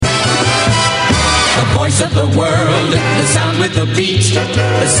of the world. The sound with the beat.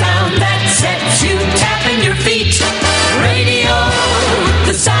 The sound that sets you tapping your feet. Radio,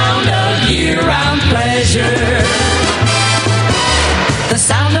 the sound of year-round pleasure. The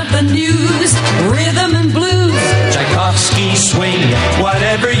sound of the news, rhythm and blues. Tchaikovsky swing,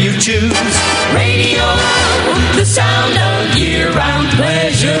 whatever you choose. Radio, the sound of year-round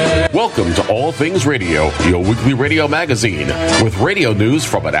pleasure. Welcome to All Things Radio, your weekly radio magazine, with radio news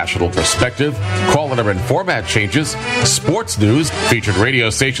from a national perspective, calendar and format changes, sports news, featured radio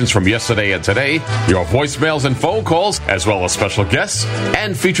stations from yesterday and today, your voicemails and phone calls, as well as special guests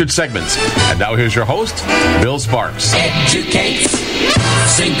and featured segments. And now here's your host, Bill Sparks. Educates,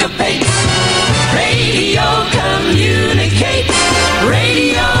 syncopates, radio communicates,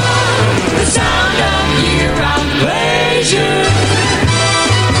 radio, the sound of year-round pleasure.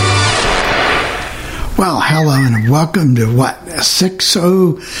 Well, hello and welcome to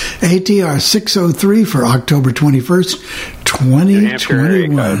ATR 603 for October 21st,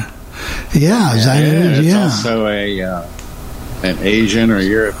 2021. Yeah, is that it? It's Yeah. also an Asian or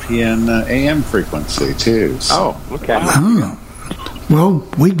European AM frequency too. So. Oh, okay. Oh. Well,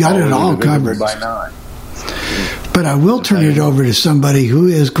 we've got it all covered. By 9. But I will turn it over to somebody who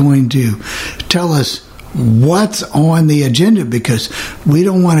is going to tell us what's on the agenda, because we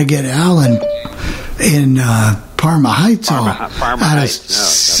don't want to get Alan in Parma Heights all out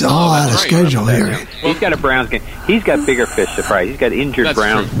of schedule here. He's got a Browns game. He's got bigger fish to fry. He's got injured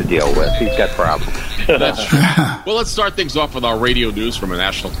Browns to deal with. He's got problems. That's true. Well, let's start things off with our radio news from a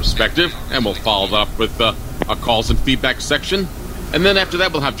national perspective, and we'll follow it up with our calls and feedback section. And then after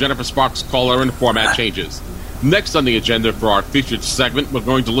that, we'll have Jennifer Sparks' caller and format changes. Next on the agenda for our featured segment, we're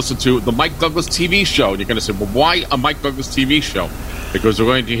going to listen to the Mike Douglas TV show. And you're going to say, well, why a Mike Douglas TV show? Because we're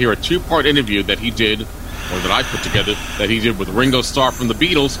going to hear a two-part interview that he did, or that I put together, that he did with Ringo Starr from the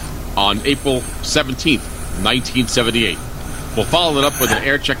Beatles on April 17th, 1978. We'll follow it up with an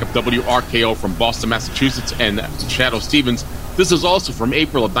air check of WRKO from Boston, Massachusetts, and Shadow Stevens. This is also from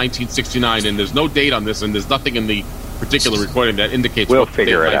April of 1969, and there's no date on this, and there's nothing in the particular recording that indicates we'll what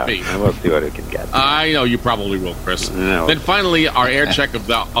figure it might out. be. And we'll see what it can get. I know you probably will, Chris. No. Then finally, our air check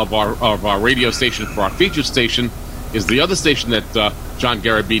of our radio station for our featured station is the other station that John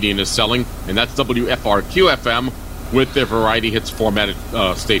Garabedian is selling, and that's WFRQ-FM with their Variety Hits formatted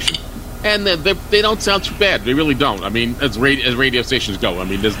station. And they don't sound too bad. They really don't. I mean, as radio stations go, I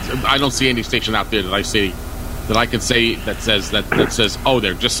mean, I don't see any station out there that I can say that says, oh,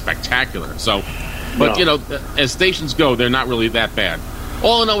 they're just spectacular. So. But, you know, as stations go, they're not really that bad.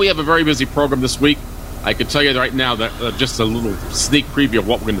 All in all, we have a very busy program this week. I can tell you right now that just a little sneak preview of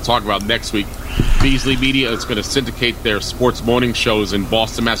what we're going to talk about next week. Beasley Media is going to syndicate their sports morning shows in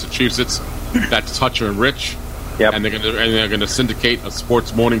Boston, Massachusetts. That's Toucher and Rich. Yep. And they're going to syndicate a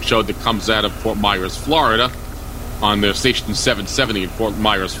sports morning show that comes out of Fort Myers, Florida, on their station 770 in Fort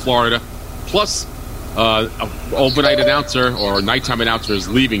Myers, Florida. Plus, overnight announcer or nighttime announcer is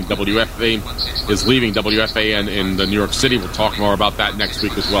leaving WFAN in the New York City. We'll talk more about that next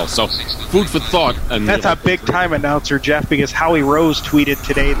week as well. So, food for thought. And that's a big-time announcer, Jeff, because Howie Rose tweeted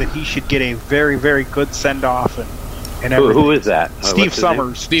today that he should get a very, very good send-off. And who is that? Steve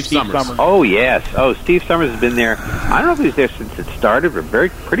Summers. Steve Summers. Oh, yes. Oh, Steve Summers has been there. I don't know if he was there since it started, but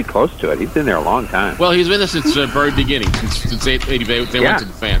pretty close to it. He's been there a long time. Well, he's been there since the very beginning, since they went to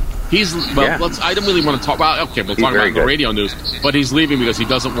the fan. I don't really want to talk about. Okay, we'll talk about the radio news, but he's leaving because he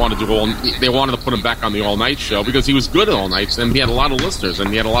doesn't want to do they wanted to put him back on the all-night show because he was good at all nights and he had a lot of listeners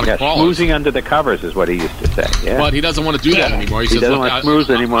and he had a lot of callers. Smoozing under the covers is what he used to say. Yeah. But he doesn't want to do that anymore. He says, doesn't want to smooze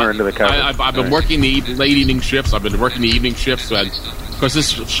anymore under the covers. I've been working the late evening shifts. I've been working the evening shifts, and because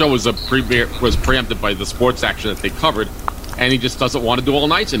this show was preempted by the sports action that they covered, and he just doesn't want to do all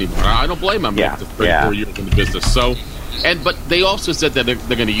nights anymore. I don't blame him. After 34 years in the business, so. But they also said that they're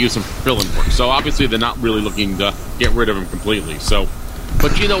going to use him for fill-in work. So obviously they're not really looking to get rid of him completely. So,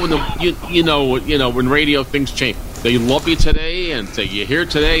 but when radio things change, they love you today and say you're here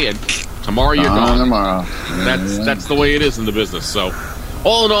today and tomorrow you're gone. Tomorrow. That's the way it is in the business. So,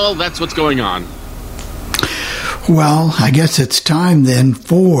 all in all, that's what's going on. Well, I guess it's time then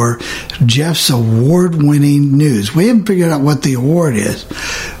for Jeff's award-winning news. We haven't figured out what the award is,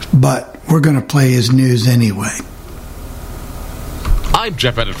 but we're going to play his news anyway. I'm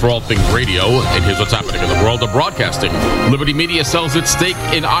Jeff Bennett for All Things Radio, and here's what's happening in the world of broadcasting. Liberty Media sells its stake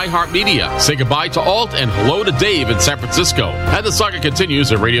in iHeartMedia. Say goodbye to Alt and hello to Dave in San Francisco. And the saga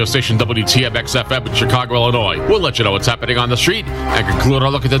continues at radio station WTMX-FM in Chicago, Illinois. We'll let you know what's happening on the street and conclude our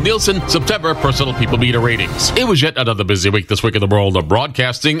look at the Nielsen September Personal People Meter ratings. It was yet another busy week this week in the world of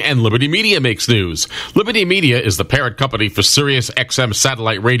broadcasting, and Liberty Media makes news. Liberty Media is the parent company for Sirius XM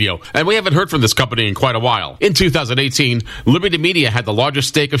satellite radio, and we haven't heard from this company in quite a while. In 2018, Liberty Media had the largest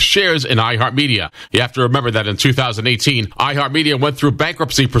stake of shares in iHeartMedia. You have to remember that in 2018, iHeartMedia went through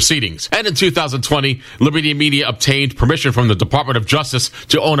bankruptcy proceedings. And in 2020, Liberty Media obtained permission from the Department of Justice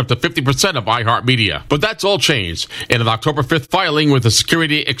to own up to 50% of iHeartMedia. But that's all changed. In an October 5th filing with the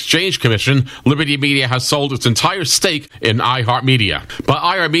Security Exchange Commission, Liberty Media has sold its entire stake in iHeartMedia. But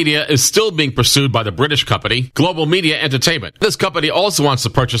iHeartMedia is still being pursued by the British company, Global Media Entertainment. This company also wants to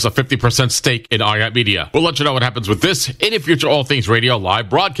purchase a 50% stake in iHeartMedia. We'll let you know what happens with this in a future All Things Radio live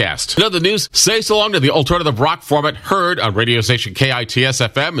broadcast. In other news, say so long to the alternative rock format heard on radio station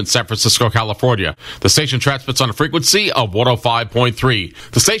KITS-FM in San Francisco, California. The station transmits on a frequency of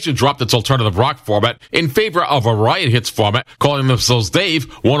 105.3. The station dropped its alternative rock format in favor of a riot hits format, calling themselves Dave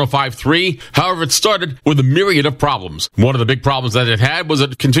 105.3. However, it started with a myriad of problems. One of the big problems that it had was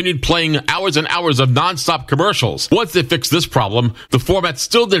it continued playing hours and hours of non-stop commercials. Once they fixed this problem, the format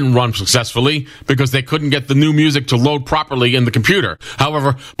still didn't run successfully because they couldn't get the new music to load properly in the computer.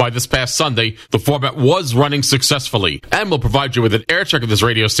 However, by this past Sunday, the format was running successfully, and we'll provide you with an air check of this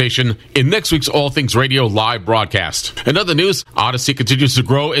radio station in next week's All Things Radio live broadcast. In other news, Odyssey continues to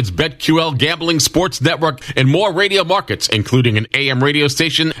grow its BetQL gambling sports network in more radio markets, including an AM radio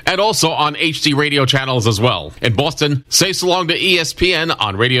station and also on HD radio channels as well. In Boston, say so long to ESPN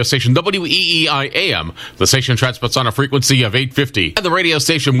on radio station WEEI AM. The station transmits on a frequency of 850, and the radio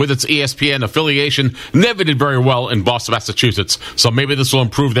station with its ESPN affiliation never did very well in Boston, Massachusetts, so maybe this will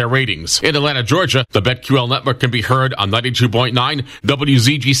improve their ratings. In Atlanta, Georgia, the BetQL network can be heard on 92.9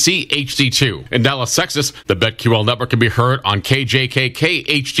 WZGC HD2. In Dallas, Texas, the BetQL network can be heard on KJKK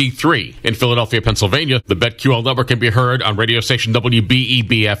HD3. In Philadelphia, Pennsylvania, the BetQL network can be heard on radio station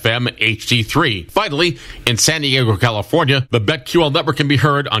WBEB-FM HD3. Finally, in San Diego, California, the BetQL network can be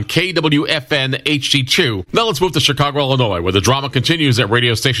heard on KWFN HD2. Now let's move to Chicago, Illinois, where the drama continues at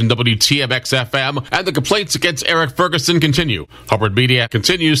radio station WTMX-FM, and the complaints against Eric Ferguson continue. Hubbard Media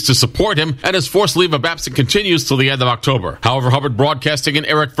continues to support him, and his forced leave of absence continues till the end of October. However, Hubbard Broadcasting and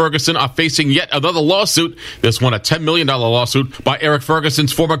Eric Ferguson are facing yet another lawsuit. This one a $10 million lawsuit by Eric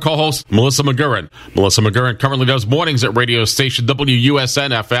Ferguson's former co-host, Melissa McGurran. Melissa McGurran currently does mornings at radio station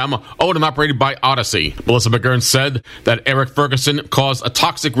WUSN-FM, owned and operated by Odyssey. Melissa McGurran said that Eric Ferguson caused a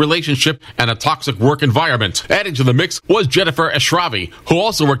toxic relationship and a toxic work environment. Adding to the mix was Jennifer Ashravi, who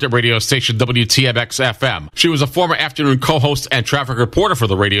also worked at radio station WTMX-FM. She was a former afternoon co-host and traffic reporter for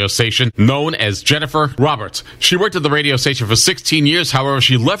the radio station, known as Jennifer Roberts. She worked at the radio station for 16 years. However,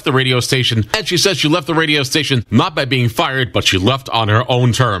 she left the radio station, and she says she left the radio station not by being fired, but she left on her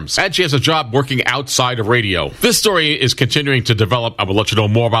own terms. And she has a job working outside of radio. This story is continuing to develop. I will let you know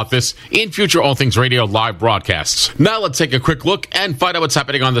more about this in future All Things Radio live broadcasts. Now let's take a quick look and find out what's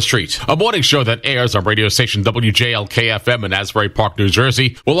happening on the street. A morning show that airs on radio station WJLK-FM in Asbury Park, New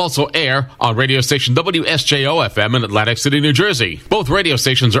Jersey, will also air on radio station WSJO-FM in Atlantic City, New Jersey. Both radio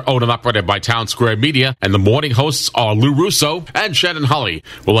stations are owned and operated by Town Square Media, and the morning hosts are Lou Russo and Shannon Holly.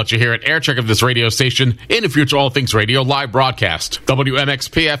 We'll let you hear an air check of this radio station in a future All Things Radio live broadcast.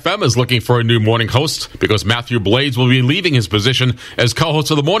 WMXP-FM is looking for a new morning host because Matthew Blades will be leaving his position as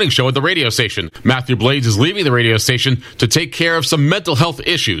co-host of the morning show at the radio station. Matthew Blades is leaving the radio station to take care of some mental health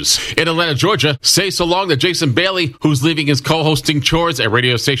issues. In Atlanta, Georgia, say so long to Jason Bailey, who's leaving his co-hosting chores at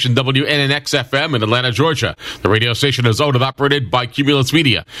radio station WNNX-FM in Atlanta, Georgia. The radio station is owned and operated by Cumulus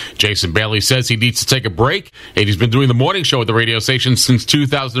Media. Jason Bailey says he needs to take a break, and he's been doing the morning show at the radio station since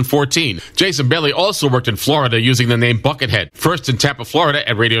 2014. Jason Bailey also worked in Florida using the name Buckethead, first in Tampa, Florida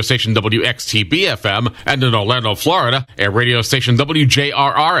at radio station WXTB-FM, and in Orlando, Florida at radio station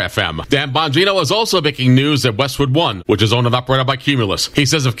WJRR-FM. Dan Bongino is also making news at Westwood One, which is owned and operated by Cumulus. He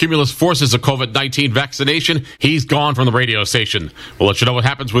says if Cumulus forces a COVID-19 vaccination, he's gone from the radio station. We'll let you know what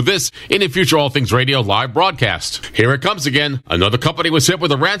happens with this in a future All Things Radio live broadcast. Here it comes again. Another company was hit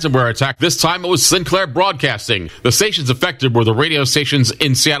with a ransomware attack. This time it was Sinclair Broadcasting. The stations affected were the radio stations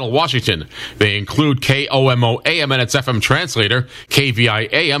in Seattle, Washington. They include KOMO AM and its FM translator,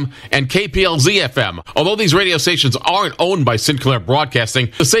 KVI AM, and KPLZ FM. Although these radio stations aren't owned by Sinclair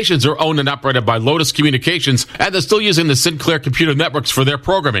Broadcasting, the stations are owned and operated by Lotus Communications, and they're still using the Sinclair computer networks for their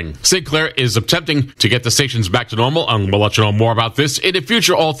programming. Sinclair is attempting to get the stations back to normal, and we'll let you know more about this in a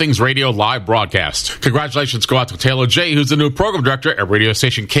future All Things Radio live broadcast. Congratulations go out to Taylor J., who's the new program director at radio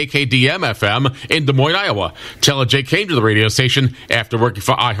station KKDM-FM in Des Moines, Iowa. Taylor J. came to the radio station after working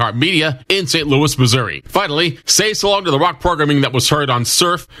for iHeartMedia in St. Louis, Missouri. Finally, say so long to the rock programming that was heard on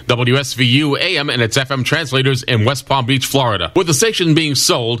Surf, WSVU AM, and its FM translators in West Palm Beach, Florida. With the station being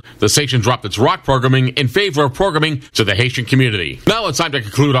sold, the station dropped its rock programming in favor of programming to the Haitian community. Now it's time to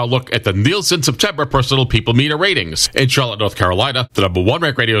conclude our look at the Nielsen September Personal People Meter ratings. In Charlotte, North Carolina, the number 1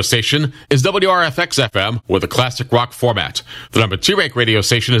 ranked radio station is WRFX-FM with a classic rock format. The number 2 ranked radio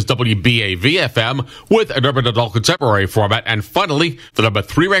station is WBAV-FM with an urban adult contemporary format. And finally, the number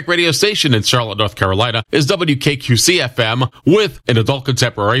 3 ranked radio station in Charlotte, North Carolina is WKQC-FM with an adult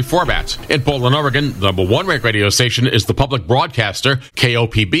contemporary format. In Portland, Oregon, the number 1 ranked radio station is the public broadcaster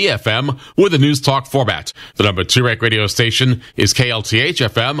KOPB-FM with a news talk format. The number 2 ranked radio station is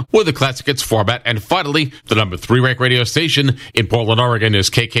KLTH-FM with a classic hits format. And finally, the number 3 ranked radio station in Portland, Oregon is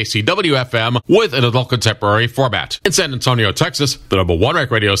KKCW-FM with an adult contemporary format. In San Antonio, Texas, the number 1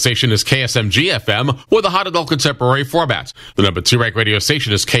 ranked radio station is KSMG-FM with a hot adult contemporary format. The number 2 ranked radio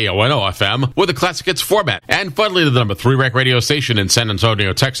station is KONO-FM with a classic hits format. And finally, the number 3 ranked radio station in San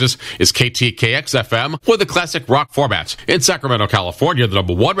Antonio, Texas is KTKX-FM with a classic rock format. In Sacramento, California, the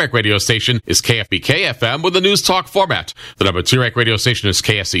number 1 ranked radio station is KFBK-FM with a news talk format. The number 2 ranked radio station is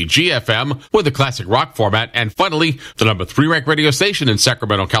KSEG-FM with a classic rock format. And finally, the number 3 ranked radio station in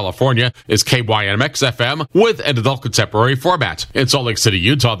Sacramento, California is KYMX-FM with an adult contemporary format. In Salt Lake City,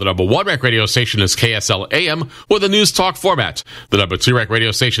 Utah, the number 1 ranked radio station is KSL-AM with a news talk format. The number 2 ranked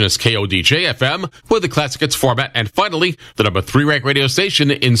radio station is KODJ-FM with a classic hits format. And finally, the number 3 ranked radio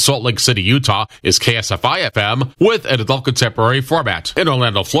station in Salt Lake City, Utah is KSFI-FM with an adult contemporary format. In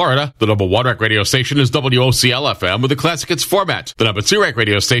Orlando, Florida, the number 1 ranked radio station is WOCL-FM with a classic hits format. The number 2 ranked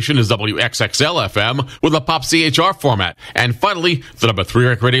radio station is WXXL-FM with a pop CHR format. And finally, the number 3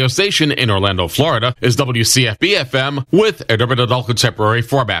 ranked radio station in Orlando, Florida is WCFB-FM with an urban adult contemporary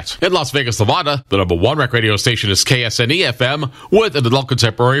format. In Las Vegas, Nevada, the number 1 ranked radio station is KSNE-FM with an adult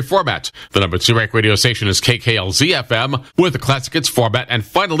contemporary format. The number 2 ranked radio station is KKLZ-FM with a classic hits format. And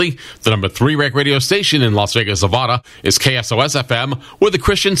finally, the number 3 ranked radio station in Las Vegas, Nevada is KSOS-FM with a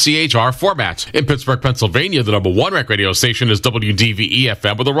Christian CHR format. In Pittsburgh, Pennsylvania, the number 1 ranked radio station is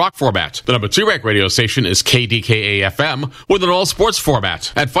WDVE-FM with a rock format. The number 2 ranked radio station is KDKA-FM with an all sports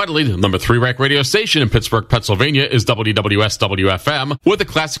format. And finally, the number 3 ranked radio station in Pittsburgh, Pennsylvania is WWSW-FM with a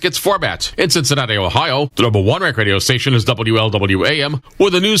classic hits format. In Cincinnati, Ohio, the number 1 ranked radio station is WLW-AM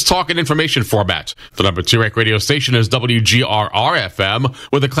with a news talk and information format. The number 2 ranked radio station is WGRR-FM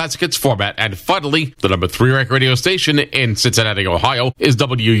with a classic hits format. And finally, the number 3 ranked radio station in Cincinnati, Ohio is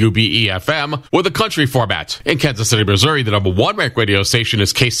WUBE-FM with a country format. In Kansas City, Missouri, the number 1 ranked radio station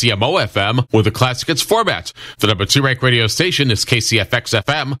is KCMO-FM with a classic hits format. The number 2 ranked radio station is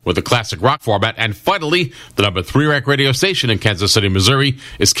KCFX-FM with a classic rock format. And finally, the number 3 ranked radio station in Kansas City, Missouri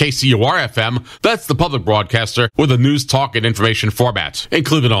is KCUR-FM. That's the public broadcaster with a news talk and information format. In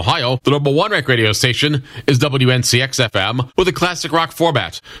Cleveland, Ohio, the number 1 ranked radio station is WNCX-FM with a classic rock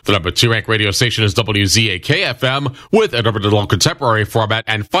format. The number 2 ranked radio station is WZAK-FM with an urban adult contemporary format.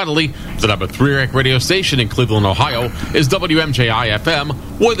 And finally, the number 3 ranked radio station in Cleveland, Ohio is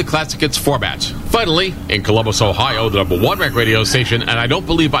WMJI-FM with a classic hits format. Finally, in Columbus, Ohio, the number 1 ranked radio station, and I don't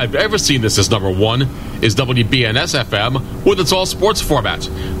believe I've ever seen this as number 1, is WBNS-FM with its all sports format.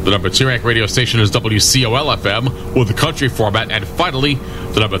 The number 2 ranked radio station is WCOL-FM with a country format. And finally,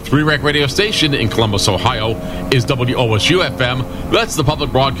 the number 3 ranked radio station in Columbus, Ohio is WOSU-FM. That's the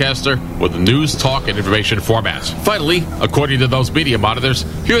public broadcaster with the news, talk, and information format. Finally, according to those media monitors,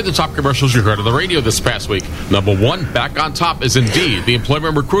 here are the top commercials you heard on the radio this past week. Number 1, back on top is Indeed, the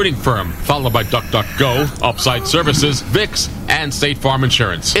employment recruiting firm, followed by DuckDuckGo, Upside Services, VIX, and State Farm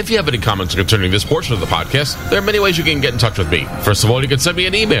Insurance. If you have any comments concerning this portion of the podcast, there are many ways you can get in touch with me. First of all, you can send me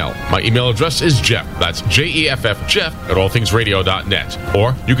an email. My email address is Jeff, that's Jeff, Jeff at allthingsradio.net.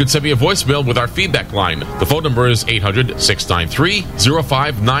 Or you can send me a voicemail with our feedback line. The phone number is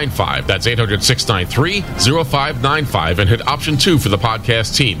 800-693-0595. That's 800-693-0595, and hit option 2 for the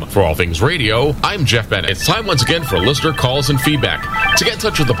podcast team. For All Things Radio, I'm Jeff Bennett. It's time once again for listener calls and feedback. To get in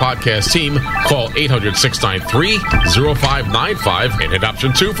touch with the podcast team, call 800-693-0595 and hit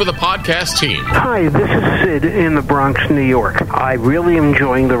option 2 for the podcast team. Hi, this is Sid in the Bronx, New York. I really am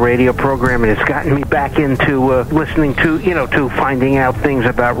enjoying the radio program, and it's gotten me back into listening to, to finding out things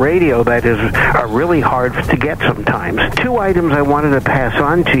about radio that are really hard to get sometimes. 2 items I wanted to pass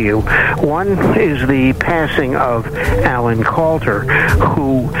on to you. One is the passing of Alan Calder,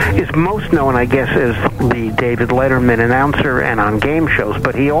 who is most known, I guess, as the David Letterman announcer and on game shows,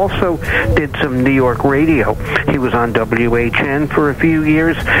 but he also did some New York radio. He was on WHN for a few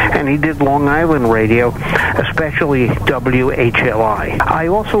years, and he did Long Island radio. especially WHLI. I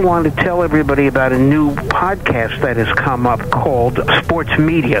also want to tell everybody about a new podcast that has come up called Sports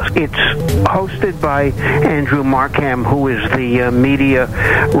Media. It's hosted by Andrew Markham, who is the media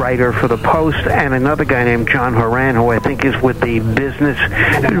writer for the Post, and another guy named John Horan, who I think is with the Business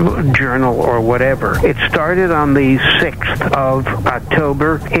Journal or whatever. It started on the 6th of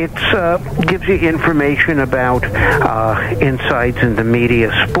October. It gives you information about insights into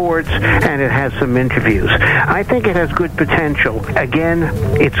media sports, and it has some interviews. I think it has good potential. Again,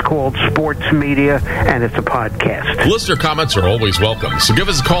 it's called Sports Media, and it's a podcast. Listener comments are always welcome, so give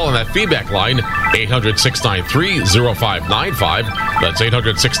us a call on that feedback line, 800-693-0595. That's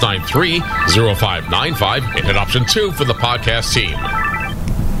 800-693-0595, and hit option 2 for the podcast team.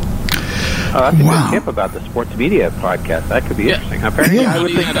 That's a good tip about the Sports Media podcast. That could be interesting. Apparently,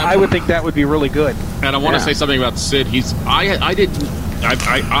 I would think that would be really good. And I want to say something about Sid.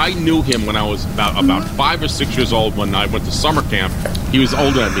 I knew him when I was about 5 or 6 years old when I went to summer camp. He was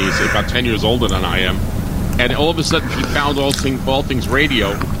older than me, so about 10 years older than I am. And all of a sudden, he found all things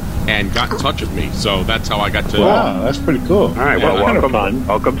radio and got in touch with me. So that's how I got to. Wow, that's pretty cool. All right, well,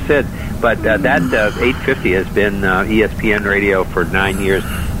 welcome, Sid. But that 850 has been ESPN radio for 9 years.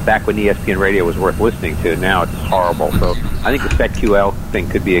 Back when ESPN radio was worth listening to, now it's horrible. So I think the BetQL thing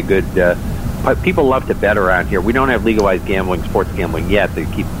could be a good. People love to bet around here. We don't have legalized gambling, sports gambling yet. They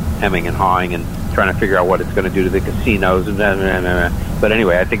keep hemming and hawing and trying to figure out what it's going to do to the casinos and But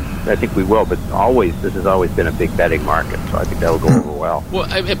anyway, I think we will. But this has always been a big betting market, so I think that will go over well.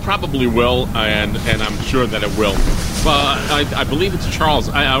 Well, it probably will, and I'm sure that it will. But I believe it's Charles.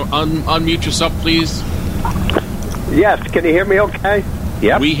 Unmute yourself, please. Yes, can you hear me? Okay.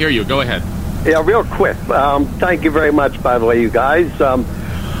 Yeah, we hear you. Go ahead. Yeah, real quick. Thank you very much, by the way, you guys. I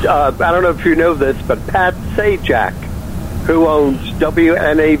don't know if you know this, but Pat Sajak, who owns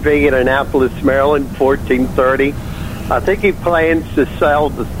WNAV in Annapolis, Maryland, 1430, I think he plans to sell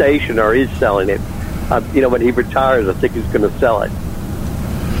the station, or is selling it. When he retires, I think he's going to sell it.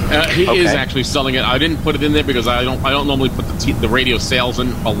 He is actually selling it. I didn't put it in there because I don't normally put the radio sales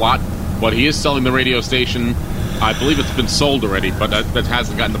in a lot, but he is selling the radio station. I believe it's been sold already, but that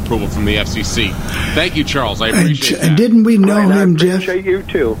hasn't gotten approval from the FCC. Thank you, Charles. I appreciate that. Didn't we know him, Jeff? I appreciate you,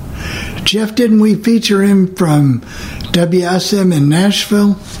 too. Jeff, didn't we feature him from WSM in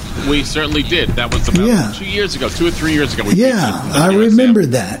Nashville? We certainly did. That was about 2 years ago, 2 or 3 years ago. I remember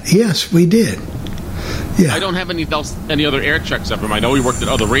that. Yes, we did. Yeah. I don't have any other air checks of him. I know he worked at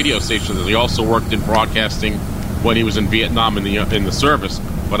other radio stations, and he also worked in broadcasting when he was in Vietnam in the service.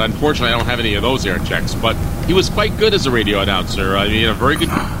 But unfortunately, I don't have any of those air checks. But he was quite good as a radio announcer. I mean, he had a very good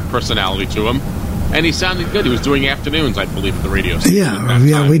personality to him, and he sounded good. He was doing afternoons, I believe, at the radio station.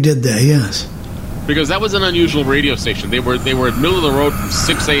 Yeah, we did that. Yes, because that was an unusual radio station. They were middle of the road from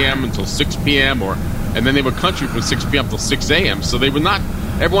 6 a.m. until 6 p.m. and then they were country from 6 p.m. till 6 a.m. So they were not.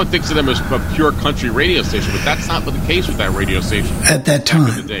 Everyone thinks of them as a pure country radio station, but that's not the case with that radio station at that time.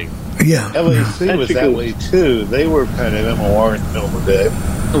 Back in the day. Yeah, LAC was that way too. They were kind of MOR in the middle of the day.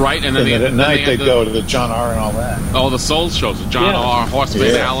 Right, and then at night they'd go to the John R. and all that. Oh, the soul shows, John R.,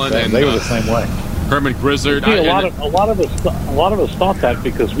 Horseman Allen, and they were the same way. Herman Grizzard. See, a lot of us thought that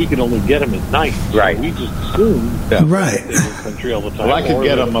because we could only get them at night. Right. We just assumed right. They were country all the time. Well, I could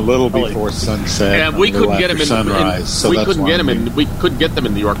get them a little before sunset. And we couldn't get them in sunrise. We couldn't get them in. We couldn't get them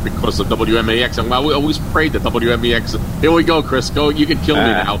in New York because of WMAX. And we always prayed that WMAX. Here we go, Chris. Go. You can kill me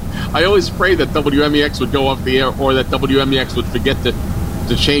now. I always prayed that WMAX would go off the air, or that WMAX would forget to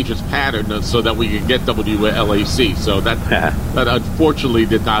change its pattern so that we could get WLAC. So that unfortunately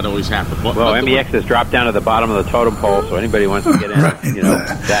did not always happen. Well, MEX has dropped down to the bottom of the totem pole, so anybody wants to get in,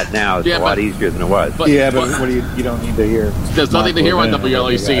 that now is a lot easier than it was. But you don't need to hear. There's nothing to hear on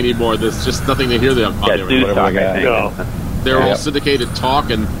WLAC anymore. There's just nothing to hear on there. News talk, I think. No. They're all syndicated talk,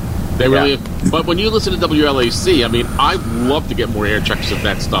 and they really. But when you listen to WLAC, I mean, I'd love to get more air checks of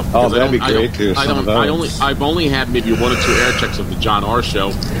that stuff. Oh, that'd be great too. I've only had maybe 1 or 2 air checks of the John R.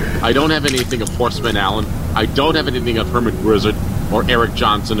 show. I don't have anything of Horseman Allen. I don't have anything of Herman Grizzard or Eric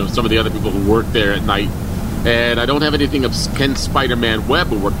Johnson or some of the other people who work there at night. And I don't have anything of Ken Spider-Man Webb,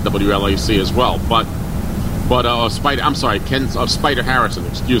 who worked at WLAC as well. Spider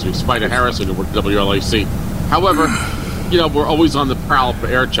Harrison, Spider Harrison, who worked at WLAC. However, we're always on the prowl for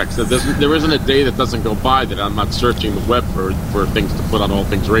air checks. There isn't a day that doesn't go by that I'm not searching the web for things to put on All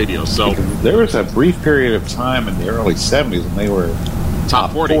Things Radio. So there was a brief period of time in the early 70s when they were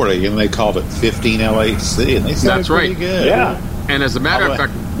top 40, and they called it 15 LAC, and they sounded pretty good. Yeah. And as a matter of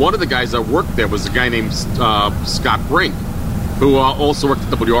fact, one of the guys that worked there was a guy named Scott Brink, who also worked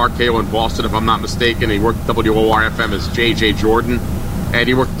at WRKO in Boston, if I'm not mistaken. He worked at WORFM as J.J. Jordan. and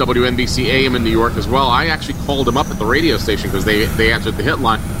he worked at WNBC AM in New York as well. I actually called him up at the radio station because they answered the hit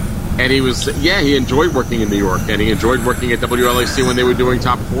line, and he enjoyed working in New York, and he enjoyed working at WLAC when they were doing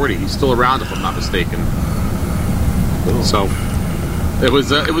Top 40. He's still around, if I'm not mistaken. So it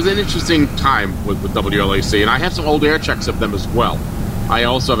was an interesting time with WLAC, and I have some old air checks of them as well. I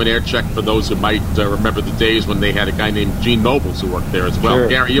also have an air check for those who might remember the days when they had a guy named Gene Nobles who worked there as well. Sure.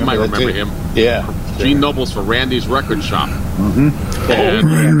 Gary, you might remember him. Yeah. Gene Nobles for Randy's Record Shop.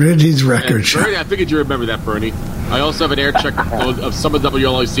 Randy's Record Shop. Bernie, I figured you remember that, Bernie. I also have an air check of some of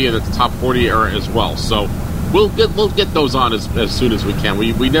WLAC in the Top 40 era as well. So we'll get those on as soon as we can.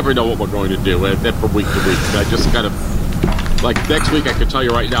 We never know what we're going to do from week to week. I just kind of, like next week, I can tell you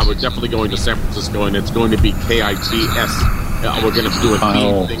right now, we're definitely going to San Francisco, and it's going to be KITS. We're going to do a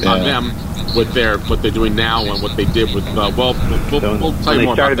theme thing on them with what they're doing now and what they did with. We'll tell you more about that. When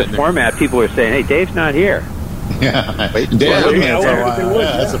they started the format, people were saying, "Hey, Dave's not here." Yeah, that's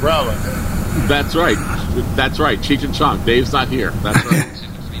the problem. That's right. Cheech and Chong. Dave's not here. That's right.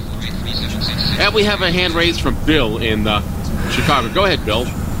 And we have a hand raised from Bill in Chicago. Go ahead, Bill.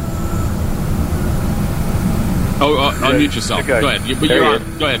 Unmute yourself. Go ahead. You're on.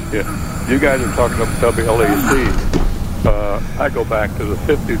 Go ahead. Yeah. You guys are talking about WLAC. I go back to the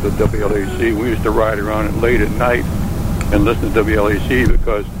 50s of WLAC. We used to ride around it late at night and listen to WLAC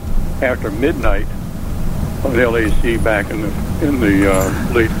because after midnight on LAC back in the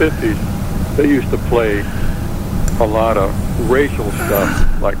late 50s, they used to play a lot of racial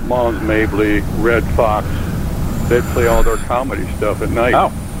stuff like Mons Mabley, Red Fox. They'd play all their comedy stuff at night.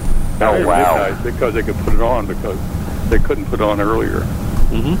 Oh wow! Midnight because they could put it on because they couldn't put it on earlier.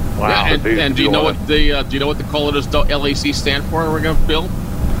 Mm-hmm. Wow! Yeah, and do you know what the callers LAC stand for? Bill?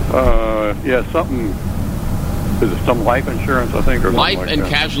 Yeah, something. Is it some life insurance? I think or life like and that.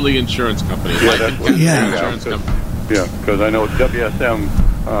 Casualty Insurance Company. Yeah, life and Casualty Insurance Company. Yeah, because I know WSM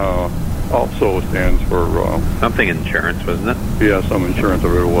also stands for something insurance, wasn't it? Yeah, some insurance,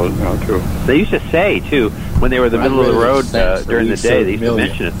 or it was now too. They used to say too when they were in the middle of the road during the day. They used to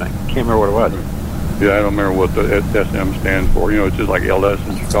mention it. I can't remember what it was. Yeah, I don't remember what the SM stands for. You know, it's just like LS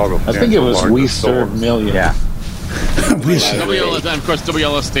in Chicago. I think it was We Serve Millions. Yeah. WLS, and of course,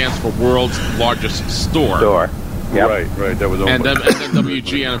 WLS stands for World's Largest Store. Yep. Right. That was and then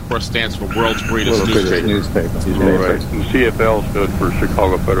WGN, of course, stands for World's Greatest Newspaper. Right. And CFL stood for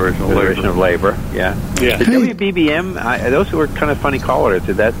Chicago Federation of Labor. Yeah. The WBBM, those were kind of funny callers.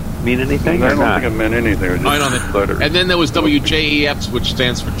 Did that mean anything? I don't think it meant anything. I don't think. And then there was WJEFs, which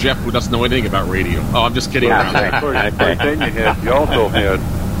stands for Jeff, who doesn't know anything about radio. Oh, I'm just kidding. Then you also had,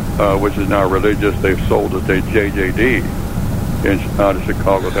 which is now religious, they've sold it, JJD out of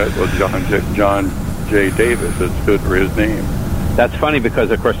Chicago. That was John J. Davis. That stood for his name. That's funny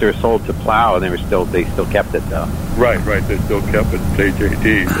because, of course, they were sold to Plow, and they still kept it though. Right. They still kept it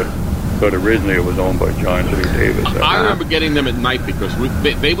JJD, but originally it was owned by John J. Davis. I remember getting them at night because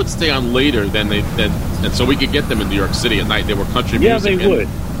they would stay on later and so we could get them in New York City at night. They were country music. Yeah, they would.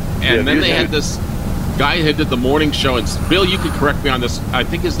 And then they had this guy who did the morning show, and Bill, you could correct me on this. I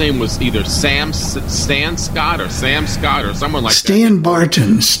think his name was either Stan Scott or Sam Scott or someone like Stan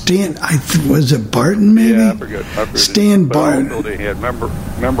Barton. Was it Barton maybe? Yeah, I forget Stan Barton. Also they had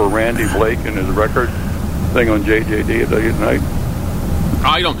remember Randy Blake and his record thing on JJD at night.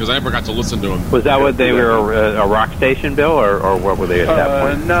 I don't, because I never got to listen to him. Was that what they were a rock station, Bill, or what were they at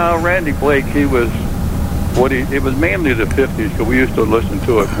that point? No, Randy Blake. It was mainly the 50s because we used to listen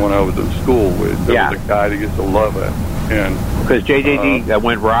to it when I was in school. There was a guy that used to love it, and because JJD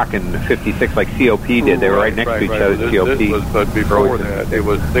went rock in '56 like COP did. They were right next to each other. COP. But before that,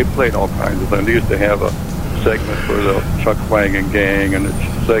 they played all kinds of things. They used to have a segment for the Chuck Wagon Gang and a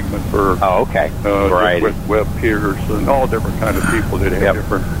segment for with Webb Pierce and all different kind of people. They'd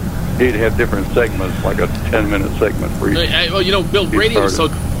have different segments, like a 10-minute segment for each. Well, Bill, radio was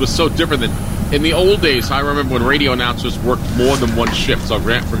so different than. In the old days, I remember when radio announcers worked more than one shift. So,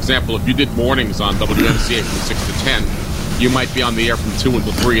 for example, if you did mornings on WNCA from 6 to 10, you might be on the air from 2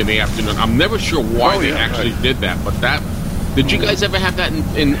 until 3 in the afternoon. I'm never sure why they actually did that, but did you guys ever have that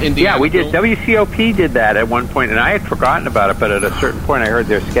in Indiana? Yeah, we did. WCOP did that at one point, and I had forgotten about it, but at a certain point I heard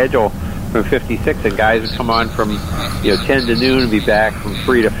their schedule from 56, and guys would come on from 10 to noon and be back from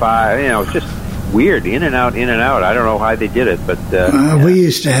 3 to 5. It's just weird, in and out. I don't know how they did it, but we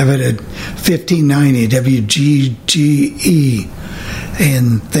used to have it at 1590 WGGE,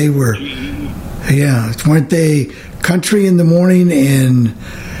 and they were weren't they country in the morning and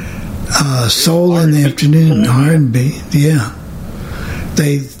soul in the afternoon, R&B.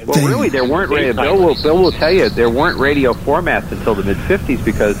 Really, there weren't radio. Bill will tell you there weren't radio formats until the mid-50s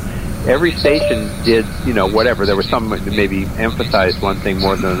because every station did, whatever. There was some that maybe emphasized one thing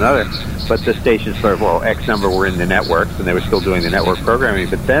more than another, but the stations for, X number were in the networks, and they were still doing the network programming.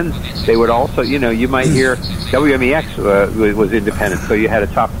 But then they would also, you might hear WMEX was independent, so you had a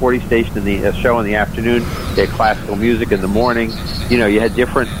top 40 station in the show in the afternoon. You had classical music in the morning. You had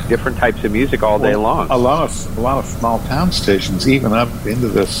different types of music all day long. A lot of small town stations, even up into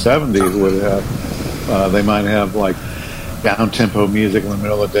the 70s, would have they might have like down tempo music in the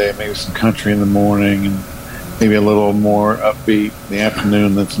middle of the day, maybe some country in the morning, and maybe a little more upbeat in the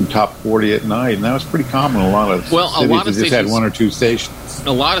afternoon, then some top 40 at night. And that was pretty common. A lot of cities just had one or two stations.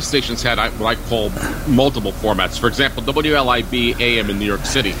 A lot of stations had what I call multiple formats. For example, WLIB AM in New York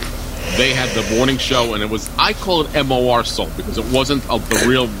City, they had the morning show, and I call it MOR soul because it wasn't the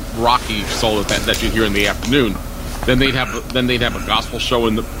real rocky soul that you'd hear in the afternoon. Then they'd have a gospel show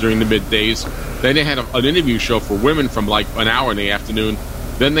during the middays. Then they had an interview show for women from like an hour in the afternoon.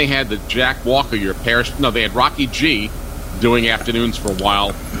 Then they had the Jack Walker, they had Rocky G doing afternoons for a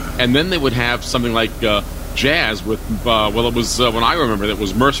while, and then they would have something like jazz with it was when I remember it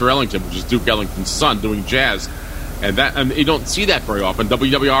was Mercer Ellington, which is Duke Ellington's son, doing jazz, and you don't see that very often.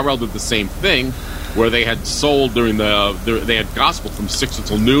 WWRL did the same thing, where they had soul they had gospel from 6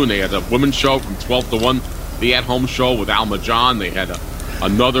 until noon. They had a women's show from 12 to 1. The at-home show with Alma John. They had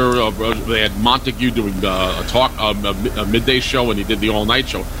they had Montague doing a midday show, and he did the all-night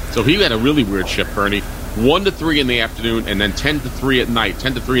show. So he had a really weird shift, Bernie. 1 to 3 in the afternoon, and then 10 to 3 at night,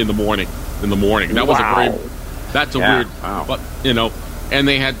 10 to 3 in the morning. That was that's a weird, wow. But and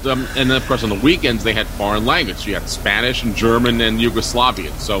they had, and then of course on the weekends they had foreign language. You had Spanish and German and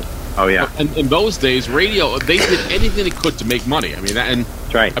Yugoslavian. So, and in those days, radio, they did anything they could to make money. I mean,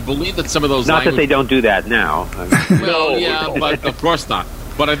 that's right. I believe that some of those not that they don't do that now. Well, yeah, but of course not.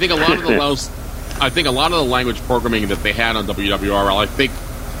 But I think a lot of the language programming that they had on WWRL, I think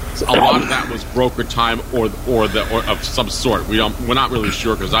a lot of that was broker time or of some sort. We're not really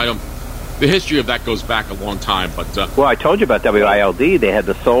sure because the history of that goes back a long time. But well, I told you about WILD. They had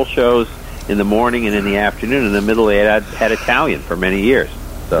the soul shows in the morning and in the afternoon. In the middle, they had Italian for many years.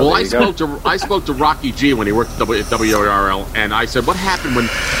 So well, I spoke to Rocky G when he worked at WRL, and I said, "What happened when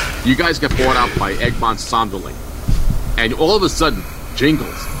you guys got bought out by Egmont Sonderling, and all of a sudden,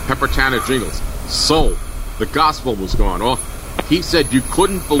 jingles, Peppertana jingles, soul, the gospel was gone?" Well, he said you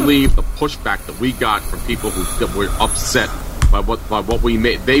couldn't believe the pushback that we got from people that were upset by what we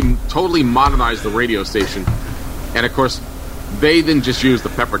made. They totally modernized the radio station, and of course, they didn't just use the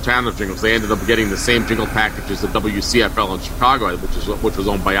Peppertana jingles. They ended up getting the same jingle packages that WCFL in Chicago, which was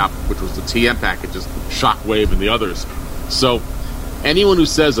owned by which was the TM packages, Shockwave and the others. So anyone who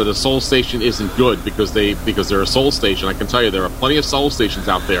says that a soul station isn't good because they're a soul station, I can tell you there are plenty of soul stations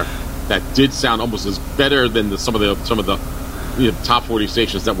out there that did sound almost as better than some of the top 40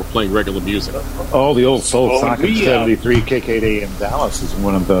 stations that were playing regular music. Oh, the old Soul Socket 73 KKD in Dallas is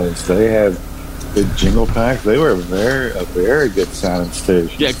one of those. They had the jingle pack. They were a very good sounding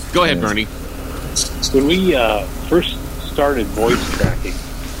station. Yeah, go ahead, Bernie. When we first started voice tracking,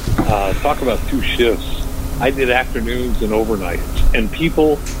 talk about 2 shifts. I did afternoons and overnights, and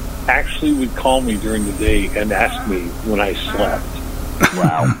people actually would call me during the day and ask me when I slept.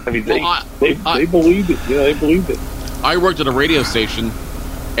 Wow! I mean, they believed it. They believed it. I worked at a radio station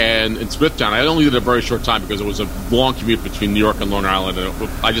and in Smithtown. I only did it a very short time because it was a long commute between New York and Long Island, and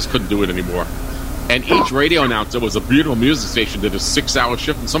I just couldn't do it anymore. And each radio announcer was a beautiful music station, did a 6-hour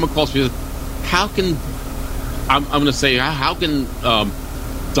shift, and someone calls me and says, how can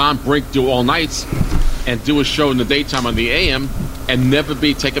Don Brink do all nights and do a show in the daytime on the AM and never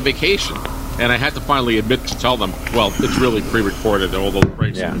take a vacation? And I had to finally admit to tell them, well, it's really pre-recorded, all those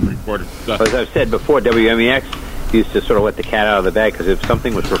breaks are pre-recorded. As I've said before, WMEX used to sort of let the cat out of the bag because if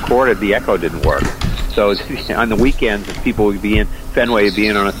something was recorded, the echo didn't work. So on the weekends, if people would be in, Fenway would be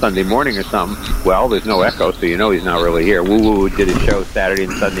in on a Sunday morning or something, well, there's no echo, so you know he's not really here. Woo Woo did his show Saturday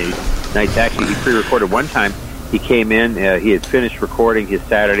and Sunday nights. Actually, he pre-recorded one time. He came in, he had finished recording his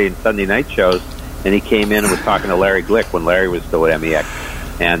Saturday and Sunday night shows, and he came in and was talking to Larry Glick when Larry was still at MEX.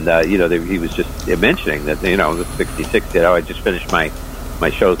 And, he was just mentioning that, the 66 did, I just finished my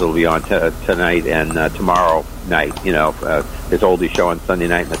shows that will be on tonight and tomorrow night, his oldie show on Sunday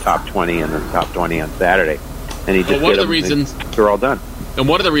night and the top 20 and the top 20 on Saturday. And he just one of the reasons they're all done. And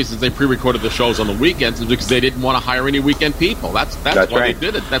one of the reasons they pre-recorded the shows on the weekends is because they didn't want to hire any weekend people. That's why right. they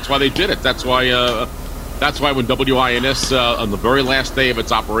did it. That's why they did it. That's why when WINS on the very last day of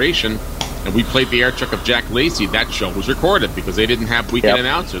its operation, and we played the air check of Jack Lacey, that show was recorded because they didn't have weekend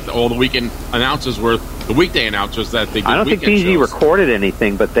announcers. All the weekend announcers were the weekday announcers that they did. I don't think BZ recorded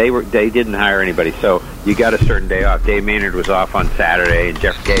anything, but they didn't hire anybody. So you got a certain day off. Dave Maynard was off on Saturday, and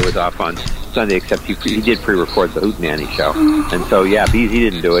Jeff Gay was off on Sunday, except he did pre-record the Hootenanny show. And so, yeah, BZ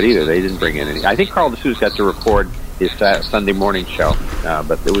didn't do it either. They didn't bring in any. I think Carl DeSuze got to record his Sunday morning show,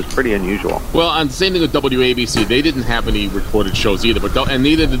 but it was pretty unusual. Well, and the same thing with WABC. They didn't have any recorded shows either, and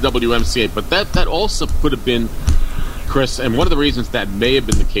neither did WMCA. But that also could have been, Chris, and one of the reasons that may have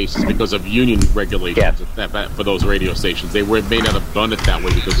been the case is because of union regulations for those radio stations. They may not have done it that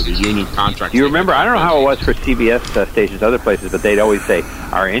way because of the union contract. You remember, I don't know how it was for CBS stations, other places, but they'd always say,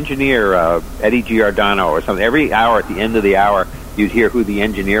 our engineer, Eddie Giordano, or something. Every hour, at the end of the hour, you'd hear who the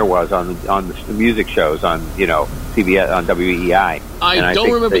engineer was on the music shows on, CBS, on WEI. I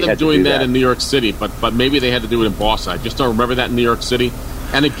don't remember them doing that in New York City, but maybe they had to do it in Boston. I just don't remember that in New York City.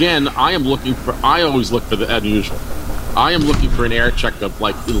 And again, I always look for the unusual. I am looking for an air check of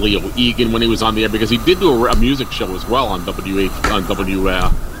like Leo Egan when he was on the air, because he did do a music show as well on I'm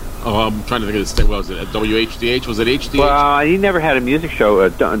trying to think of this thing. What was it? WHDH? Was it HDH? Well, he never had a music show.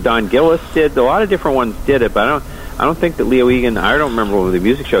 Don Gillis did. A lot of different ones did it, but I don't think that Leo Egan. I don't remember the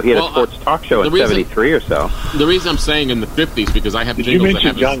music show. He had a sports talk show in '73 or so. The reason I'm saying in the '50s because I have Did jingles. You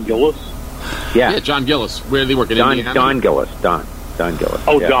mention John Gillis? Yeah, John Gillis. Where did he work? In Indiana? Don Gillis.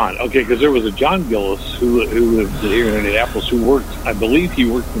 Oh, yeah. Don. Okay, because there was a John Gillis who lived here in Indianapolis who worked. I believe he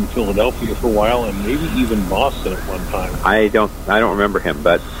worked in Philadelphia for a while, and maybe even Boston at one time. I don't remember him,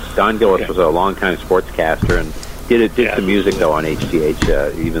 but Don Gillis was a longtime sportscaster and did some music though on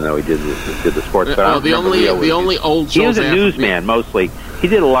HDH, even though he did the sports. But the only old shows he was a newsman mostly. He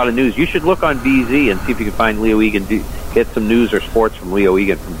did a lot of news. You should look on BZ and see if you can find Leo Egan. Get some news or sports from Leo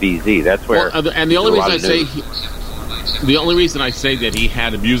Egan from BZ. That's where. And the only reason the only reason I say that he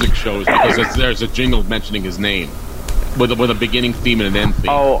had a music show is because there's a jingle mentioning his name with a beginning theme and an end theme.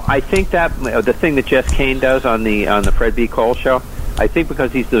 Oh, I think that the thing that Jess Kane does on the Fred B. Cole show. I think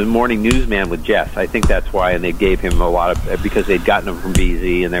because he's the morning newsman with Jess. I think that's why, and they gave him a lot of because they'd gotten him from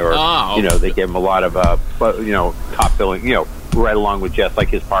BZ, and they were they gave him a lot of top billing, right along with Jess, like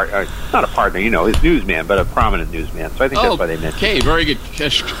his partner, not a partner, his newsman, but a prominent newsman. So I think that's why they mentioned. Okay, very good.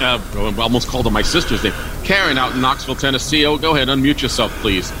 I almost called her my sister's name. Karen out in Knoxville, Tennessee. Oh, go ahead, unmute yourself,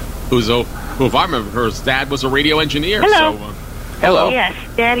 please. Who if I remember, her dad was a radio engineer. Hello. So, hello. Yes,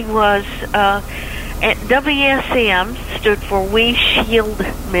 Daddy was. At WSM stood for We Shield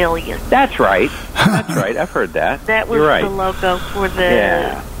Million. That's right. I've heard that. That was the logo for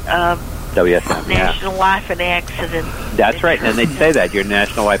the WSM National Life and Accident. That's right, and they'd say that your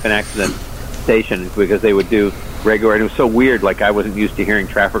National Life and Accident station because they would do regular. And it was so weird. Like I wasn't used to hearing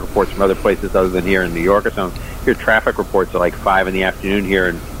traffic reports from other places other than here in New York or something. Hear traffic reports at like 5 in the afternoon here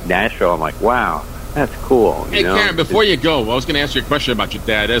in Nashville. I'm like, wow. That's cool. Hey, Karen, before you go, I was going to ask you a question about your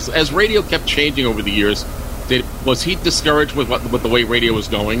dad. As radio kept changing over the years, was he discouraged with the way radio was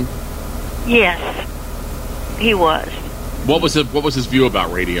going? Yes, he was. What was his view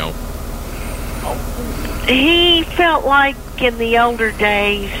about radio? He felt like in the older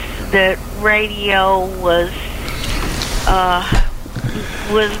days that radio was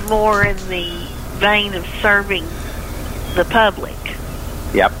more in the vein of serving the public.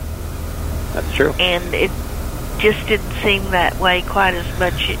 Yep. That's true. And it just didn't seem that way quite as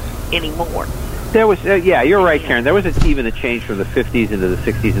much anymore. There was, you're right, Karen. There was even a change from the 50s into the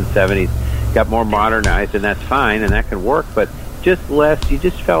 60s and 70s. Got more modernized, and that's fine, and that can work, but just less. You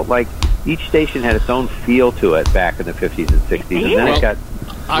just felt like each station had its own feel to it back in the 50s and 60s. And then it got...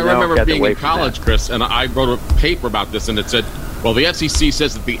 I remember being in college, Chris, and I wrote a paper about this, and it said, well, the FCC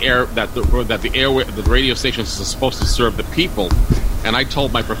says that the radio stations are supposed to serve the people. And I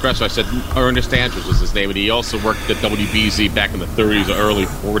told my professor, I said, Ernest Andrews was his name, and he also worked at WBZ back in the 30s or early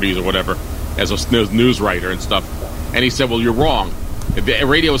 40s or whatever as a news writer and stuff. And he said, well, you're wrong.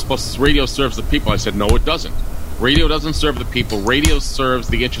 Radio serves the people. I said, no, it doesn't. Radio doesn't serve the people. Radio serves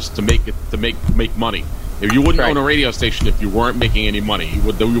the interest to make money. If you wouldn't own a radio station if you weren't making any money,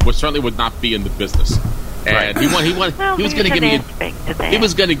 you certainly would not be in the business. And he was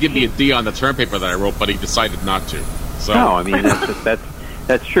going to give me a D on the term paper that I wrote, but he decided not to. So. No, I mean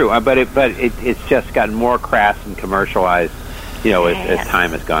that's true. But it's just gotten more crass and commercialized, as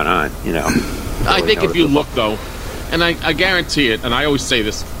time has gone on. I think if you look though, and I guarantee it, and I always say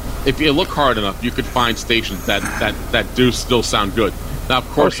this, if you look hard enough, you could find stations that do still sound good. Now, of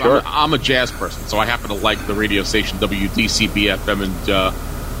course, I'm a jazz person, so I happen to like the radio station WDCB-FM in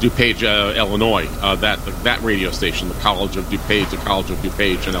DuPage, Illinois. That radio station, the College of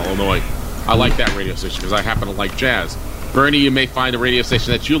DuPage in Illinois. I like that radio station because I happen to like jazz. Bernie, you may find a radio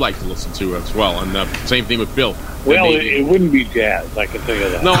station that you like to listen to as well, and same thing with Bill. Well, it wouldn't be jazz. I can tell you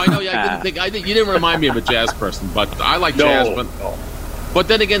that. No, I know. I didn't you didn't remind me of a jazz person, but I like jazz. But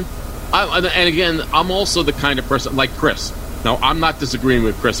then again, I'm also the kind of person like Chris. Now, I'm not disagreeing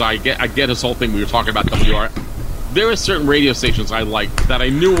with Chris. I get his whole thing. We were talking about WR. There are certain radio stations I like that I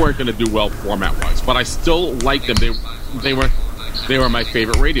knew weren't going to do well format-wise, but I still like them. They were my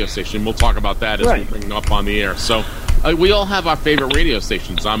favorite radio station. We'll talk about that as we bring them up on the air. So we all have our favorite radio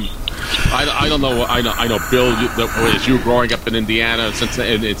stations. I don't know. I know Bill. As you were growing up in Indiana, in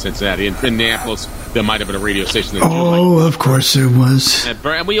Cincinnati, in Minneapolis, there might have been a radio station that you liked. Of course there was.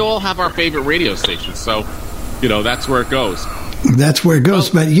 And we all have our favorite radio stations. So, that's where it goes. That's where it goes.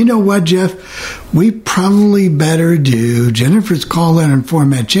 But you know what, Jeff? We probably better do Jennifer's call-in and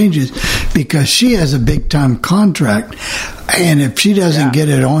format changes because she has a big-time contract. And if she doesn't get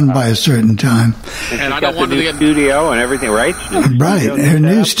it on by a certain time... And I don't want to get studio and everything, right? Right. Her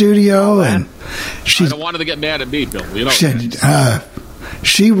new studio. And I don't want her to get mad at me, Bill.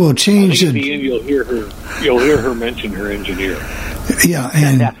 She will change it. At the end, you'll hear her mention her engineer. Yeah,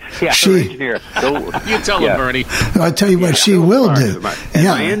 and her engineer. You tell her, Bernie. I'll tell you what she will do.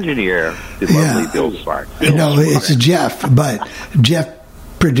 My engineer is lovely Bill Sparks. It's Jeff, but Jeff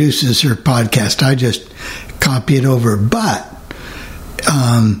produces her podcast. I just copy it over. But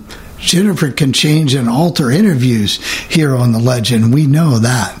Jennifer can change and alter interviews here on The Legend. We know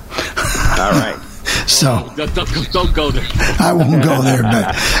that. All right. So don't go there. I won't go there,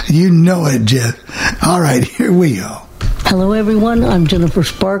 but you know it, Jeff. All right, here we go. Hello, everyone. I'm Jennifer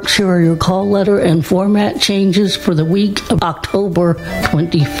Sparks. Here are your call letter and format changes for the week of October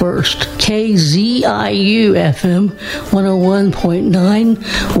 21st. KZIU FM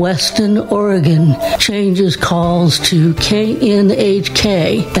 101.9, Weston, Oregon. Changes calls to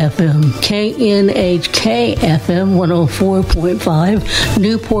KNHK FM. KNHK FM 104.5,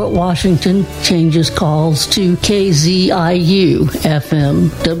 Newport, Washington. Changes calls to KZIU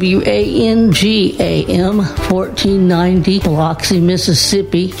FM. WANG AM 1490. Biloxi,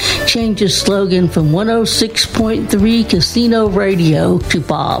 Mississippi, changes slogan from 106.3 Casino Radio to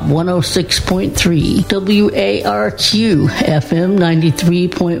Bob 106.3. WARQ FM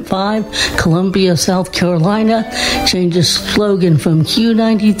 93.5 Columbia, South Carolina, changes slogan from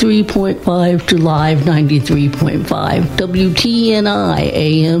Q93.5 to Live 93.5. WTNI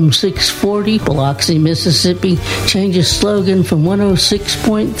AM 640 Biloxi, Mississippi, changes slogan from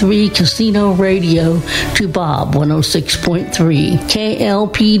 106.3 Casino Radio to Bob 106.3.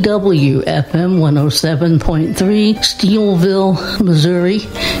 KLPW FM 107.3 Steelville, Missouri,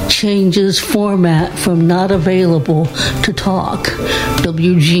 changes format from not available to talk.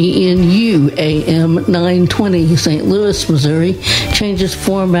 WGNU AM 920 St. Louis, Missouri, changes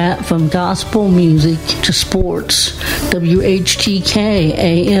format from gospel music to sports. WHTK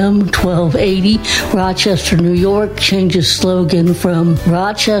AM 1280 Rochester, New York, changes slogan from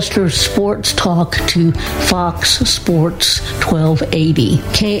Rochester Sports Talk to Fox Sports 1280.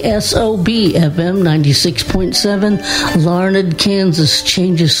 KSOB FM 96.7 Larned, Kansas,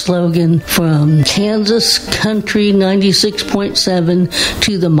 changes slogan from Kansas Country 96.7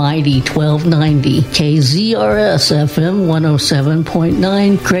 to the Mighty 1290. KZRS FM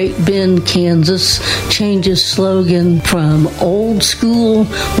 107.9 Great Bend, Kansas, changes slogan from Old School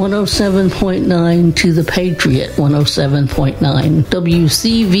 107.9 to the Patriot 107.9.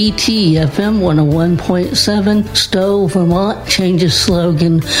 WCVT FM 101.7 Stowe, Vermont, changes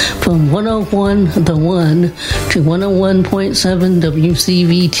slogan from 101 The One to 101.7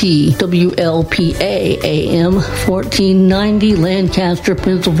 WCVT. WLPA AM 1490 Lancaster,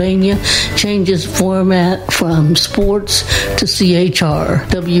 Pennsylvania, changes format from sports to CHR.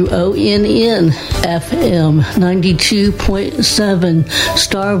 WONN FM 92.7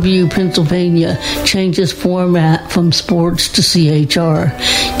 Starview, Pennsylvania, changes format from sports to CHR.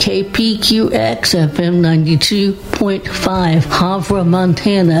 KPQX FM 92.5 Havre,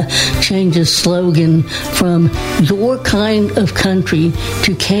 Montana, changes slogan from Your Kind of Country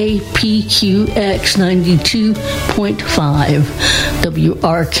to KPQX 92.5.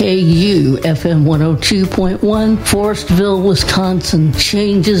 WRKU FM 102.1 Forestville, Wisconsin,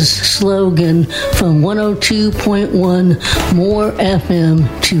 changes slogan from 102.1 More FM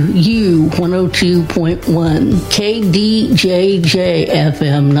to U 102.1. KDJJ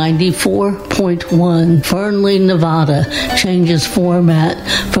FM 94.1 Fernley, Nevada, Nevada changes format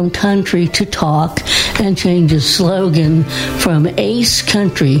from country to talk and changes slogan from Ace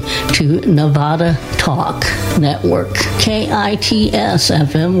Country to Nevada Talk Network. KITS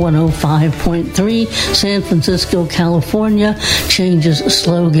FM 105.3 San Francisco, California changes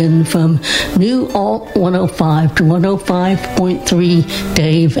slogan from New Alt 105 to 105.3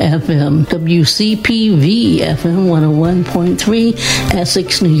 Dave FM. WCPV FM 101.3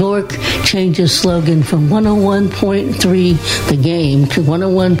 Essex, New York changes slogan from 101.3 The Game to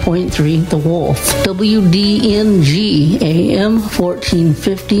 101.3 The Wolf. WDNG AM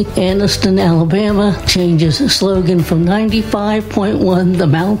 1450 Anniston, Alabama changes slogan from 95.1 The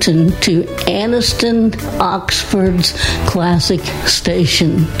Mountain to Anniston, Oxford's classic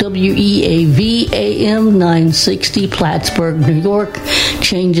station. WEAV AM 960 Plattsburgh, New York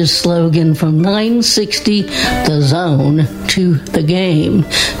changes slogan from 960 The Zone to The Game.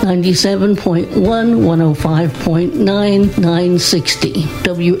 97.1 105.9 960.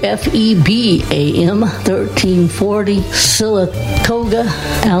 WFEB AM 1340 Sylacauga,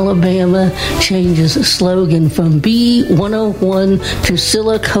 Alabama changes slogan from B101 to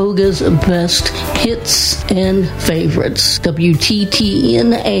Sylacauga's best hits and favorites.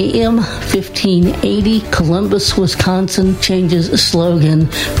 WTTN AM 1580 Columbus, Wisconsin changes slogan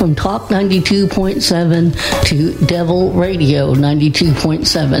from Talk 92.7 to Devil Radio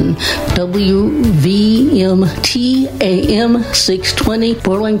 92.7. WVMT AM 620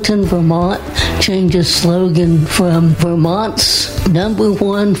 Burlington, Vermont changes slogan from Vermont's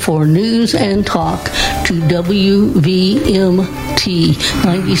 #1 for news and talk to WVMT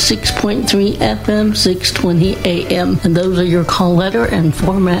 96.3 FM 620 AM. And those are your call letter and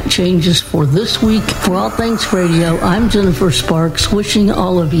format changes for this week. For All Things Radio, I'm Jennifer Sparks, wishing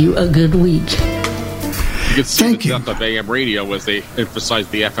all of you a good week. You can see the death of AM radio as they emphasize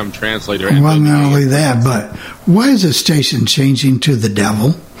the FM translator. Well, not only that, but why is the station changing to the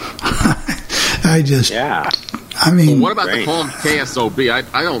devil? I mean... Well, what about the call KSOB? I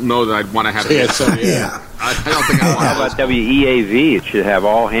don't know that I'd want to have KSOB. Yeah. I don't think I want to How about WEAV? It should have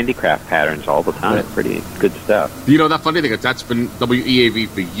all handicraft patterns all the time. Pretty good stuff. You know, that funny thing is that's been WEAV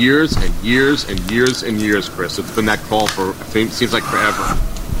for years and years and years and years, Chris. It's been that call for, it seems like forever.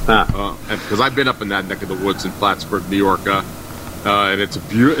 Because I've been up in that neck of the woods in Plattsburgh, New York, and it's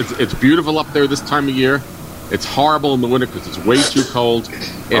beautiful up there this time of year. It's horrible in the winter because it's way too cold.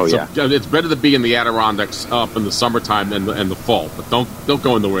 It's better to be in the Adirondacks up in the summertime and the fall, but don't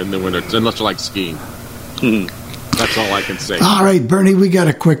go in the winter unless you like skiing. That's all I can say. All right, Bernie, we got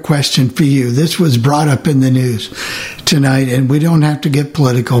a quick question for you. This was brought up in the news tonight, and we don't have to get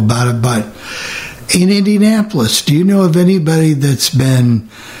political about it, but in Indianapolis, do you know of anybody that's been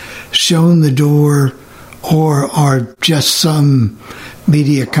shown the door, or are just some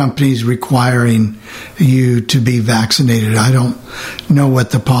media companies requiring you to be vaccinated? I don't know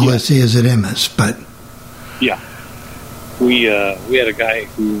what the policy is at Emmis, but... Yeah. We had a guy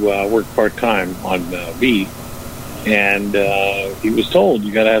who worked part-time on V, and he was told,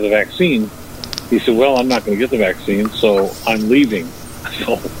 you got to have the vaccine. He said, well, I'm not going to get the vaccine, so I'm leaving.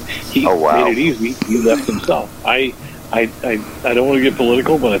 So he made it easy. He left himself. I don't want to get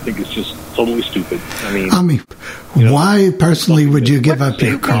political, but I think it's just totally stupid. I mean, why personally would you give up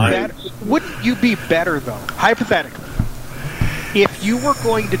your card? Wouldn't you be better, though, hypothetically, if you were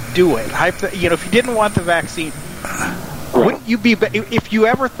going to do it? If you didn't want the vaccine, wouldn't you be? If you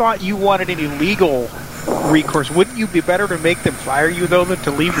ever thought you wanted any legal recourse, wouldn't you be better to make them fire you though than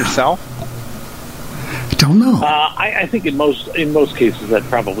to leave yourself? Don't know. I think in most cases that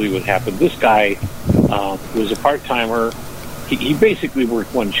probably would happen. This guy was a part-timer. He basically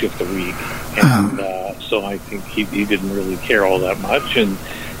worked one shift a week, and so I think he didn't really care all that much, and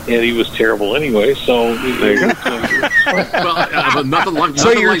he was terrible anyway. So nothing like.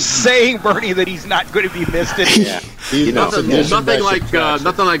 So you're saying, Bernie, that he's not going to be missed?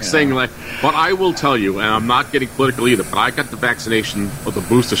 Nothing like saying like. But I will tell you, and I'm not getting political either, but I got the vaccination of the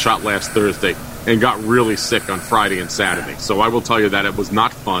booster shot last Thursday and got really sick on Friday and Saturday. So I will tell you that it was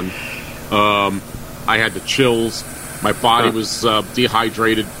not fun. I had the chills. My body was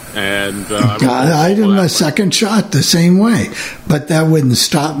dehydrated, and I did my second shot the same way, but that wouldn't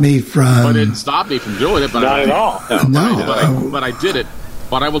stop me from. But it didn't stop me from doing it. But not at all. But I did it.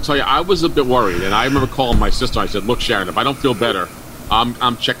 But I will tell you, I was a bit worried, and I remember calling my sister. I said, "Look, Sharon, if I don't feel better,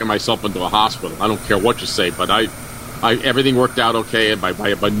 I'm checking myself into a hospital. I don't care what you say, but everything worked out okay, and by noon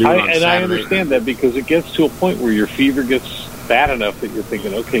on Saturday." I understand that because it gets to a point where your fever gets bad enough that you're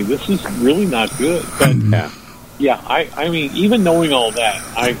thinking, okay, this is really not good. But Yeah, I mean, even knowing all that,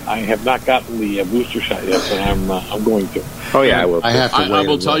 I have not gotten the booster shot yet, but I'm going to. Oh yeah, I will. I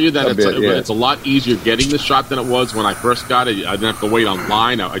will tell you that it's a lot easier getting the shot than it was when I first got it. I didn't have to wait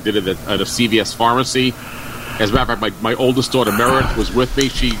online. I did it at a CVS pharmacy. As a matter of fact, my oldest daughter, Meredith, was with me.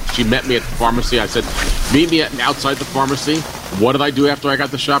 She met me at the pharmacy. I said, meet me outside the pharmacy. What did I do after I got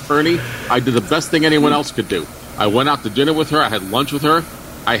the shot, Bernie? I did the best thing anyone else could do. I went out to dinner with her. I had lunch with her.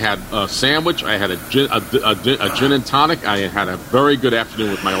 I had a sandwich. I had a gin and tonic. I had a very good afternoon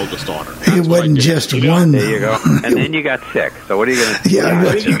with my oldest daughter. It wasn't just one. There you go. And then you got sick. So what are you going to do?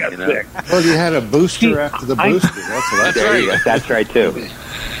 Yeah, you got sick. Well, you had a booster after the booster. That's right. That's right too.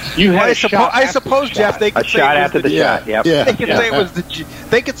 You had I suppose, Jeff, they could a shot after the shot. Yep. They could say it was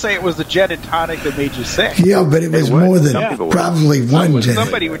they could say it was the gin and tonic that made you sick. Yeah, but it was more than probably one gin.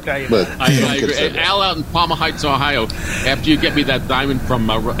 Somebody would tell you that. I agree. Al out in Palmer Heights, Ohio, after you get me that diamond from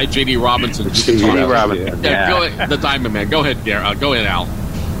J.D. Robinson. J.D. Robinson. Yeah. The diamond man. Go ahead, Gary. Go ahead, Al.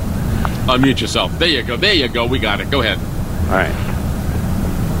 Unmute yourself. There you go. We got it. Go ahead. All right.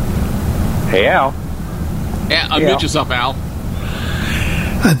 Hey, Al. Unmute yourself, Al.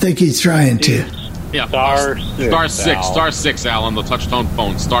 I think he's trying to. Yeah. Star six, Al, on the touch-tone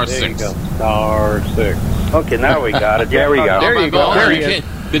phone. Star there 6. You go. Star 6. Okay, now we got it. There we go. There you go.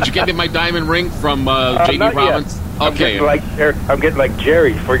 Did you get me my diamond ring from J.D. Robinson? Okay. I'm getting like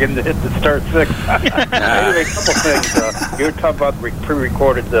Jerry, forgetting to hit the star 6. Anyway, a couple things. You were talking about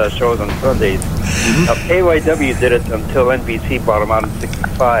pre-recorded shows on Sundays. Now, KYW did it until NBC bought them out in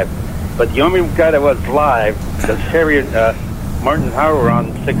 '65. But the only guy that was live was Harry Martin and Howard were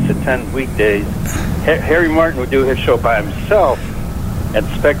on 6 to 10 weekdays. Harry Martin would do his show by himself, and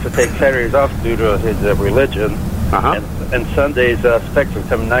Specs would take Saturdays off due to his religion. And Sundays, Specs would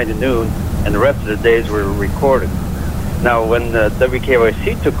come 9 to noon, and the rest of the days were recorded. Now, when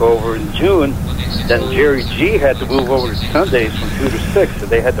WKYC took over in June, then Jerry G had to move over to Sundays from 2 to 6, so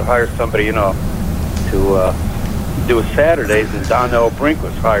they had to hire somebody, to do Saturdays, and Donnell Brink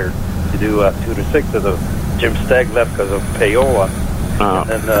was hired to do 2 to 6 of the. Jim Stagg left because of payola,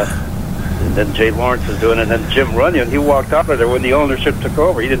 and then Jay Lawrence was doing it, and then Jim Runyon, he walked out of there when the ownership took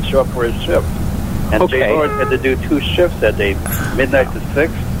over. He didn't show up for his shift. And Jay Lawrence had to do 2 shifts that day, midnight to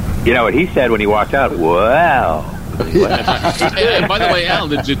 6. You know what he said when he walked out? Wow. And by the way, Al,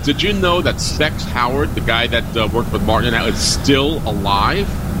 did you know that Specs Howard, the guy that worked with Martin, is still alive?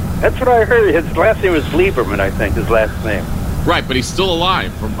 That's what I heard. His last name was Lieberman, I think, his last name. Right, but he's still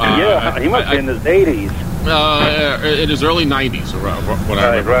alive. Yeah, he must be in his 80s. In his early 90s, or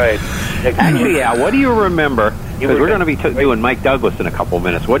whatever. Right. Actually, Al, what do you remember? Because we're going to be doing Mike Douglas in a couple of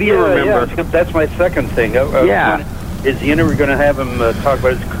minutes. What do you remember? Yeah, that's my second thing. Is the interview going to have him talk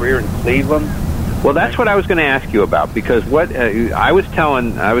about his career in Cleveland? Well, that's what I was going to ask you about, because what I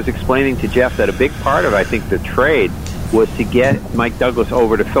was explaining to Jeff that a big part of, I think, the trade was to get Mike Douglas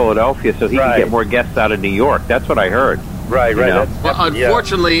over to Philadelphia so he could get more guests out of New York. That's what I heard. Right. Well,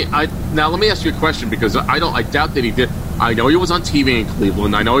 unfortunately, now let me ask you a question, because I doubt that he did. I know he was on TV in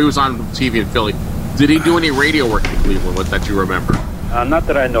Cleveland. I know he was on TV in Philly. Did he do any radio work in Cleveland that you remember? Not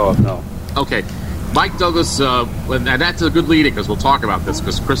that I know of, no. Okay. Mike Douglas, and that's a good lead-in, because we'll talk about this,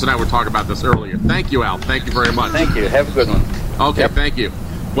 because Chris and I were talking about this earlier. Thank you, Al. Thank you very much. Thank you. Have a good one. Okay, Thank you.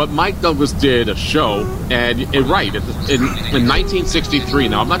 But Mike Douglas did a show, and in 1963.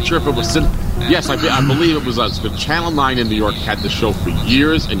 Now, I'm not sure if it was... Yes, I believe it was Channel 9 in New York had the show for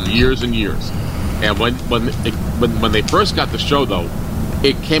years and years and years. And when they first got the show, though,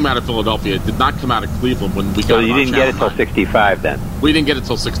 it came out of Philadelphia. It did not come out of Cleveland when we got it. So you didn't get it till 65 then? We didn't get it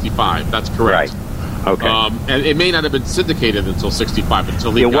till 65. That's correct. Right. Okay. And it may not have been syndicated until 65. It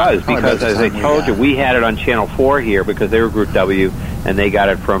was, because as I told you, we had it on Channel 4 here because they were Group W, and they got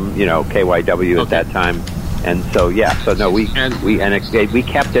it from KYW at that time. And so we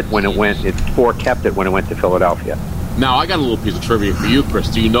kept it when it went. 4 kept it when it went to Philadelphia. Now I got a little piece of trivia for you, Chris.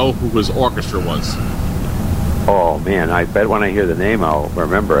 Do you know who his orchestra was? Oh man, I bet when I hear the name I'll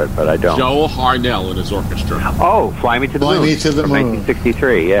remember it, but I don't. Joe Harnell and his orchestra. Oh, Fly Me to the Moon. Fly Me to the Moon.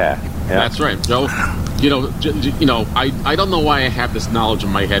 1963. Yeah. That's right, Joe. I don't know why I have this knowledge in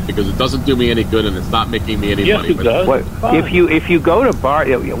my head, because it doesn't do me any good and it's not making me any money. It does. If you go to bar,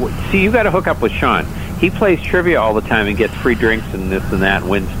 see, you got to hook up with Sean. He plays trivia all the time and gets free drinks and this and that and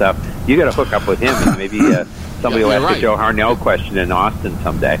wins stuff. You got to hook up with him, and maybe somebody will ask a Joe Harnell question in Austin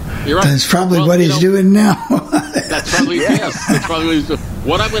someday. You're right. That's probably what he's doing now. That's probably yes. That's probably what he's doing.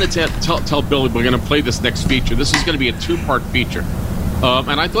 What I'm going to tell Billy, we're going to play this next feature. This is going to be a 2-part feature.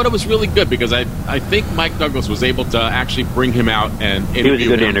 And I thought it was really good, because I think Mike Douglas was able to actually bring him out and interview him. He was a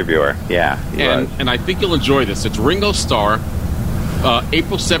good interviewer, yeah. And I think you'll enjoy this. It's Ringo Starr,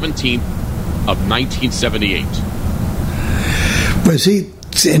 April 17th of 1978. Was he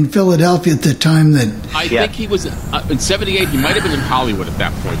in Philadelphia at the time that... I think he was in 78. He might have been in Hollywood at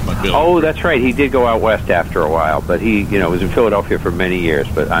that point, but Bill. Oh, that's right. He did go out west after a while, but he, was in Philadelphia for many years.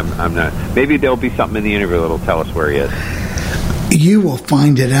 But I'm not. Maybe there'll be something in the interview that'll tell us where he is. You will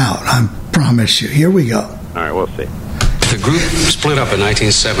find it out. I promise you. Here we go. All right, we'll see. The group split up in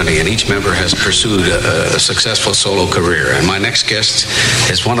 1970, and each member has pursued a successful solo career. And my next guest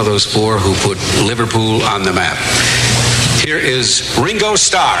is one of those four who put Liverpool on the map. Here is Ringo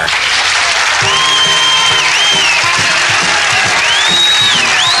Starr.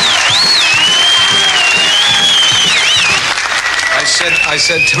 I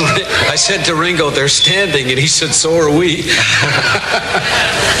said to Ringo, they're standing, and he said, so are we.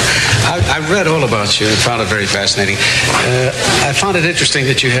 I read all about you and found it very fascinating. I found it interesting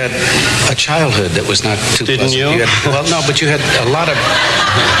that you had a childhood that was not too pleasant. Didn't you? But you had a lot of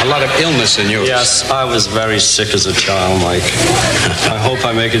illness in yours. Yes, I was very sick as a child, Mike. I hope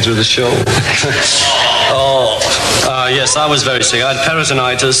I make it through the show. Yes, I was very sick. I had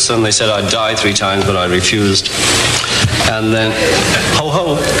peritonitis, and they said I'd die 3 times, but I refused. And then,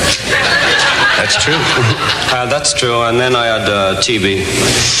 ho. That's true. That's true. And then I had TB.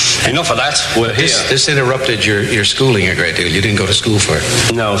 Enough of that. We're here. This interrupted your schooling a great deal. You didn't go to school for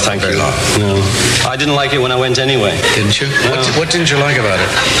it. No, thank you. Very long. No. I didn't like it when I went anyway. Didn't you? No. What didn't you like about it?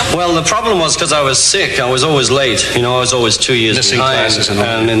 Well, the problem was because I was sick. I was always late. I was always 2 years missing behind. classes and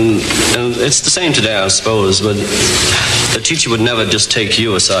all. And it's the same today, I suppose. But the teacher would never just take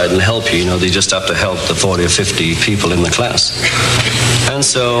you aside and help you. They just have to help the 40 or 50 people in the class. And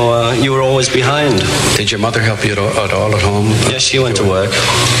so you were always behind. Did your mother help you at all at home? Yes, she went to work.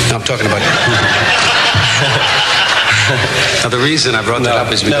 No, I'm talking about... Now, the reason I brought that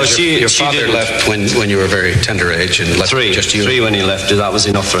up is because your father left when you were a very tender age and left just you. 3 when he left. That was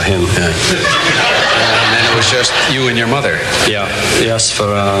enough for him. Yeah. And then it was just you and your mother. Yeah. Yes, for,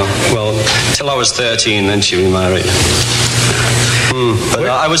 till I was 13, then she remarried. But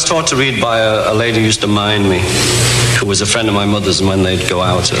I was taught to read by a lady who used to mind me, who was a friend of my mother's, and when they'd go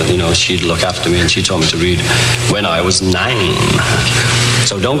out, she'd look after me, and she taught me to read when I was 9.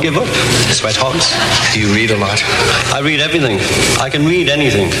 So don't give up, sweat hogs. Do you read a lot? I read everything. I can read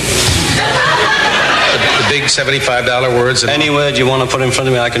anything. The big $75 words? Any word you want to put in front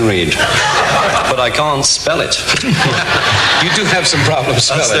of me, I can read. But I can't spell it. You do have some problems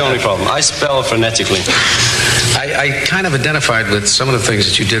spelling. That's the only problem. I spell phonetically. I kind of identified with some of the things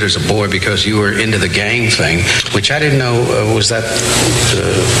that you did as a boy because you were into the gang thing, which I didn't know was that...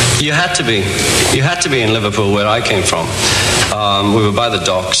 You had to be. You had to be in Liverpool, where I came from. We were by the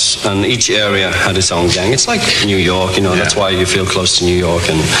docks, and each area had its own gang. It's like New York, that's why you feel close to New York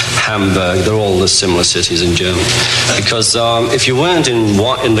and Hamburg. They're all the similar cities in Germany. Because if you weren't in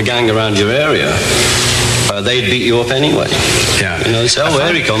the gang around your area, they'd beat you up anyway. Yeah. They say,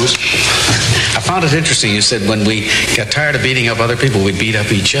 here he comes. I found it interesting. You said when we got tired of beating up other people, we'd beat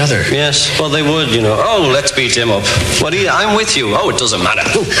up each other. Yes, well, they would, Oh, let's beat him up. I'm with you. Oh, it doesn't matter.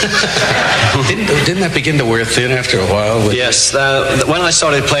 Didn't that begin to wear thin after a while? Yes. When I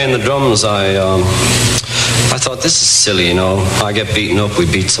started playing the drums, I thought, this is silly, I get beaten up, we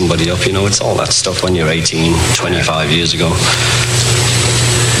beat somebody up, It's all that stuff when you're 18, 25 years ago.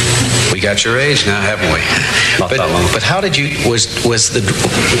 We got your age now, haven't we? Not that long. But how did you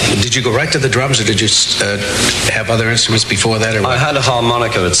did you go right to the drums, or did you have other instruments before that? Or what? I had a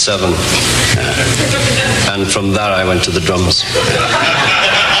harmonica at 7, and from that I went to the drums.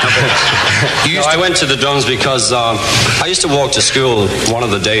 I went to the drums because I used to walk to school. One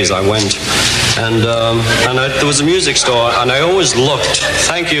of the days I went, and there was a music store, and I always looked.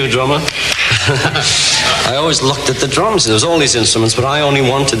 Thank you, drummer. I always looked at the drums. There was all these instruments, but I only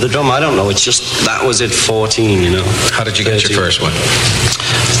wanted the drum. I don't know. It's just that was at 14. How did you get your first one?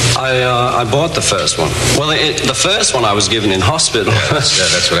 I bought the first one. Well, the first one I was given in hospital. Yeah,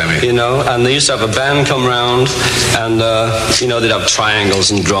 that's what I mean. And they used to have a band come round, and they'd have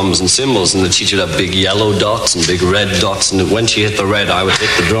triangles and drums and cymbals, and the teacher would have big yellow dots and big red dots, and when she hit the red, I would hit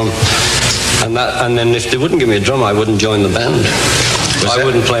the drum. And then if they wouldn't give me a drum, I wouldn't join the band. I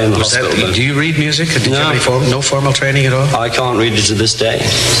wouldn't play in the hospital. Do you read music? Did you have no formal training at all? I can't read it to this day.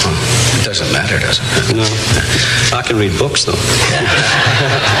 It doesn't matter, does it? No. I can read books, though.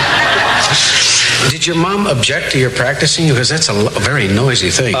 Did your mom object to your practicing? Because that's a very noisy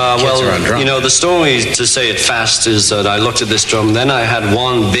thing. Kids are on drums. The story, to say it fast, is that I looked at this drum. Then I had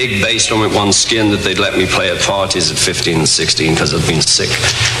one big bass drum with one skin that they'd let me play at parties at 15 and 16 because I'd been sick.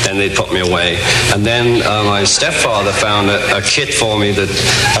 Then they'd put me away. And then my stepfather found a kit for me that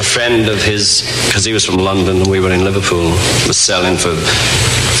a friend of his, because he was from London and we were in Liverpool, was selling for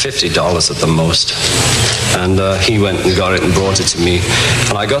 $50 at the most. And he went and got it and brought it to me.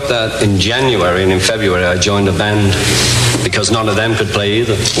 And I got that in January, and in February I joined a band because none of them could play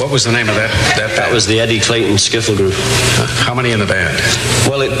either. What was the name of that band? That was the Eddie Clayton Skiffle Group. How many in the band?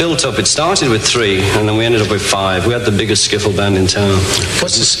 Well, it built up. It started with 3, and then we ended up with 5. We had the biggest skiffle band in town.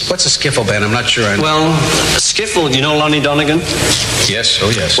 What's a skiffle band? I'm not sure I know. Well, skiffle, you know Lonnie Donegan? Yes,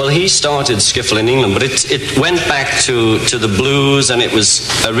 oh yes. Well, he started skiffle in England, but it went back to the blues, and it was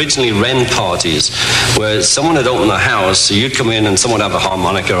originally Wren parties, where someone had opened a house, so you'd come in and someone would have a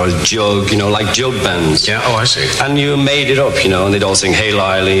harmonica or a jug, you know, like jug bands. Yeah, oh, I see. And you made it up, you know, and they'd all sing Hey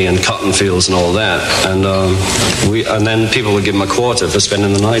Lily and Cotton Fields and all that. And then people would give them a quarter for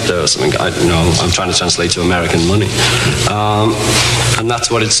spending the night there or something. I'm trying to translate to American money. And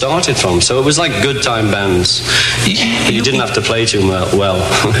that's what it started from. So it was like good time bands. You didn't have to play too well.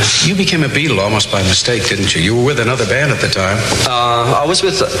 You became a Beatle almost by mistake, didn't you? You were with another band at the time. I was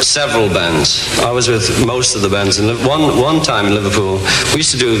with several bands. I was with most of the bands. And one time in Liverpool, we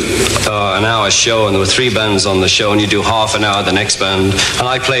used to do an hour show, and there were 3 bands on the show, and you do half an hour the next band. And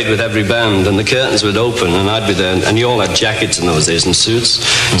I played with every band, and the curtains would open, and I'd be there. And you all had jackets in those days and suits.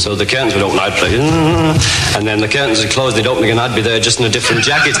 So the curtains would open, I'd play. And then the curtains would close, they'd open again, I'd be there just in a different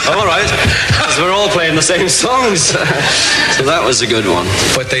jacket. All right, because we're all playing the same songs. So that was a good one.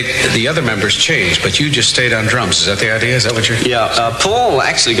 But the other members changed, but you just stayed on drums. Is that the idea? Is that what you're... Yeah, Paul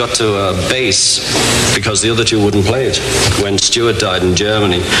actually got to bass because the other 2 wouldn't play it when Stuart died in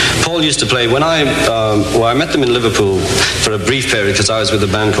Germany. Paul used to play, when I met them in Liverpool for a brief period because I was with a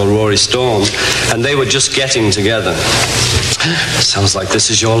band called Rory Storm, and they were just getting together. Sounds like this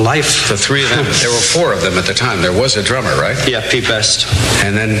is your life. The 3 of them, there were 4 of them at the time. There was a drummer, right? Yeah, Pete Best.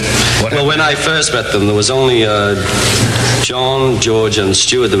 And then what happened? Well, when I first met them, there was only John, George, and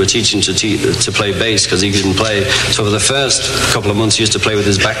Stuart that were teaching to play bass because he didn't play. So for the first couple of months, he used to play with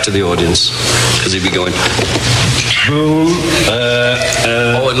his back to the audience because he'd be going... boom,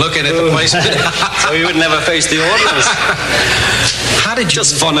 and looking at the place. So he would never face the audience. How did you...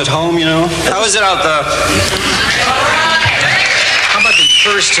 Just fun at home, you know. How is it out there? How about the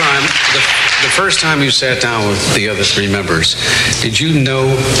first time, the first time you sat down with the other 3 members, did you know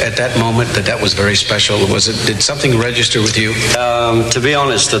at that moment that was very special? Did something register with you? To be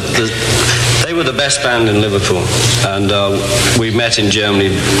honest, they were the best band in Liverpool, and we met in Germany.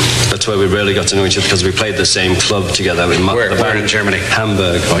 That's where we really got to know each other because we played the same club together. Where in Germany?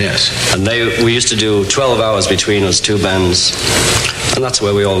 Hamburg. Oh yes. And we used to do 12 hours between us, 2 bands. And that's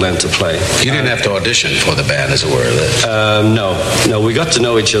where we all learned to play. You didn't have to audition for the band, as it were? No, we got to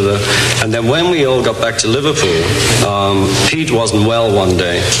know each other. And then when we all got back to Liverpool, Pete wasn't well one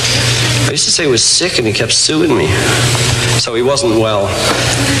day. I used to say he was sick, and he kept suing me. So he wasn't well.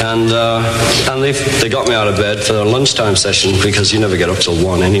 And they got me out of bed for a lunchtime session because you never get up till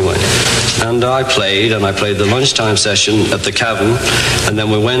 1 anyway. And I played the lunchtime session at the Cavern, and then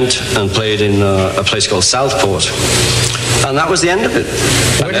we went and played in a place called Southport. And that was the end of it.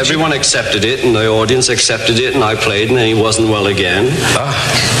 And everyone accepted it, and the audience accepted it, and I played, and then he wasn't well again.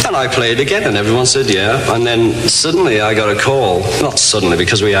 And I played again, and everyone said yeah. And then suddenly I got a call. Not suddenly,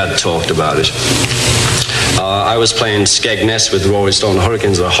 because we had talked about it. I was playing Skegness with Rory Stone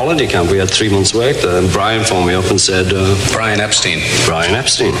Hurricanes at a holiday camp. We had 3 months' work there, and Brian phoned me up and said... Brian Epstein. Brian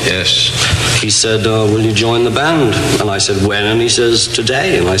Epstein. Yes. He said, will you join the band? And I said, when? And he says,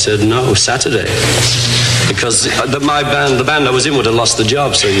 today. And I said, no, Saturday. Because the band I was in would have lost the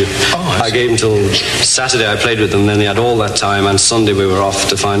job, so I gave him till Saturday. I played with them, then they had all that time, and Sunday we were off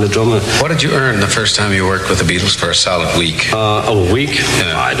to find a drummer. What did you earn the first time you worked with the Beatles for a solid week? A week?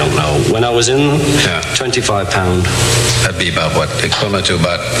 Yeah. I don't know. When I was in them, £25. That'd be about what? Equivalent to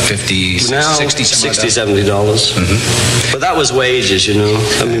about $50, now, $60, $70. Mm-hmm. But that was wages, you know.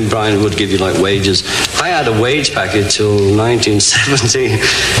 I mean, Brian would give you like wages. I had a wage packet till 1970.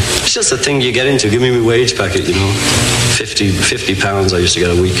 It's just a thing you get into. Give me my wage packet, you know. £50 I used to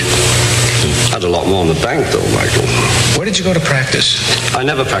get a week. I had a lot more in the bank, though, Michael. Where did you go to practice? I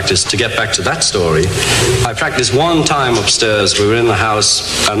never practiced. To get back to that story, I practiced one time upstairs. We were in the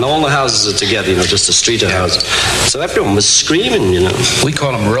house, and all the houses are together, you know, just a street of houses. So everyone was screaming, you know. We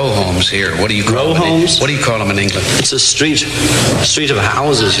call them row homes here. What do you call them? Row homes? What do you call them in England? It's a street of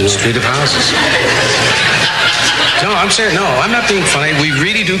houses, you know. Street of houses. No, I'm saying, no, I'm not being funny. We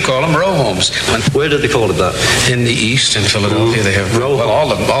really do call them row homes. Where did they call it that? In the East, in Philadelphia, they have row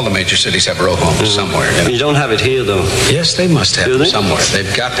homes. All the major cities have row homes somewhere. You know? You don't have it here, though. Yes, they must have it somewhere.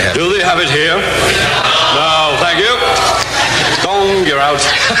 They've got to have it. Do they have it here? No, thank you. Gong, you're out.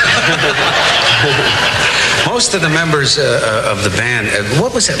 most of the members of the band,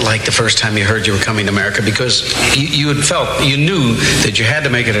 what was it like the first time you heard you were coming to America? Because you had felt, you knew that you had to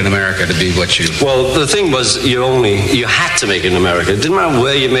make it in America to be what you... Well, the thing was, you had to make it in America. It didn't matter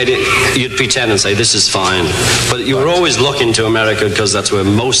where you made it, you'd pretend and say, this is fine. But you were always looking to America because that's where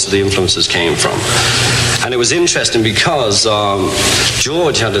most of the influences came from. And it was interesting because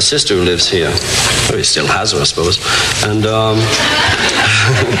George had a sister who lives here. Well, he still has her, I suppose. And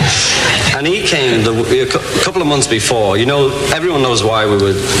and he came a couple of months before. You know, everyone knows why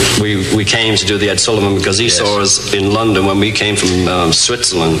we came to do the Ed Sullivan, because he saw us in London when we came from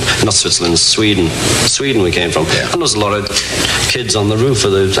Sweden. Sweden we came from. Yeah. And there was a lot of kids on the roof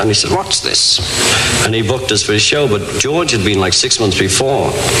of and he said, "What's this?" And he booked us for his show. But George had been like 6 months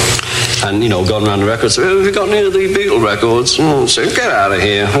before, and gone around the records. Have you got any of the Beatle records? So get out of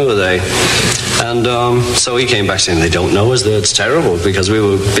here. Who are they? And so he came back saying they don't know us. It's terrible because we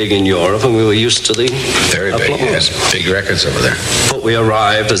were big in Europe and we were used to the very big, yes, big records over there. But we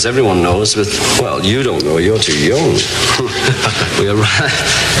arrived, as everyone knows, with you don't know, you're too young.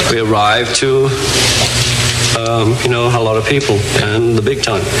 we arrived to a lot of people and the big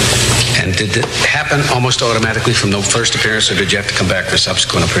time. And did it happen almost automatically from the first appearance, or did you have to come back for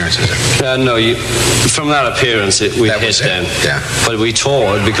subsequent appearances? No, from that appearance, we hit then. Yeah. But we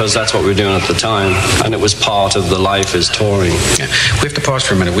toured because that's what we were doing at the time, and it was part of the life is touring. Yeah. We have to pause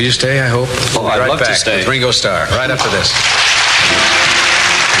for a minute. Will you stay, I hope? Oh, I'd love to stay. With Ringo Starr, right after this.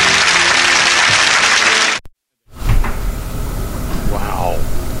 Wow.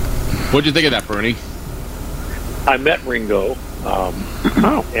 What'd you think of that, Bernie? I met Ringo,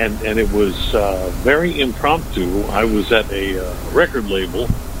 and it was very impromptu. I was at a record label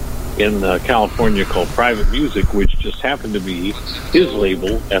in California called Private Music, which just happened to be his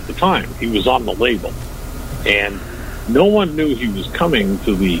label at the time. He was on the label, and no one knew he was coming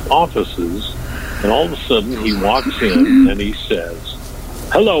to the offices, and all of a sudden he walks in and he says,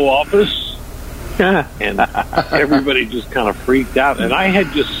 "Hello, office," and everybody just kind of freaked out. And I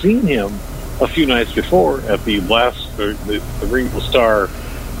had just seen him a few nights before at the the Ringo Starr,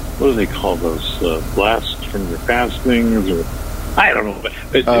 what do they call those? Blast from your past things, or I don't know. But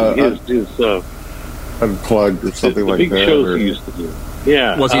his Unplugged or something like that. The big shows he used to do.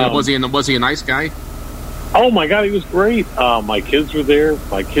 Yeah. Was he a nice guy? Oh my God, he was great. My kids were there.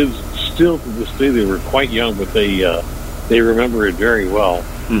 My kids still to this day, they were quite young, but they remember it very well.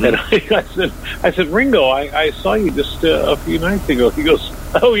 Mm-hmm. And I said, Ringo, I saw you just a few nights ago. He goes,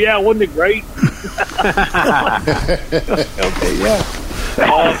 "Oh yeah, wasn't it great?" Okay,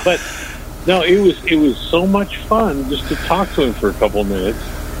 yeah. But no, it was so much fun just to talk to him for a couple of minutes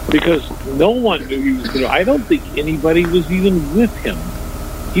because no one knew he was. I don't think anybody was even with him.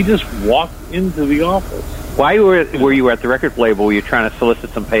 He just walked into the office. Why were you at the record label? Were you trying to solicit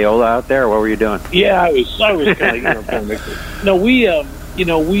some payola out there, or what were you doing? Yeah, I was kind of trying to make it. No,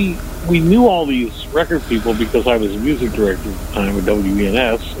 we knew all these record people because I was a music director at the time at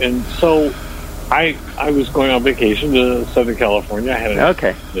WENS, and so I was going on vacation to Southern California. I had a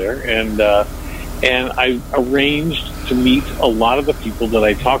there, and I arranged to meet a lot of the people that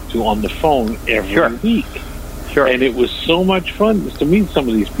I talked to on the phone every week. Sure. And it was so much fun just to meet some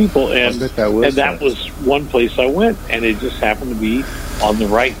of these people, and that was one place I went, and it just happened to be on the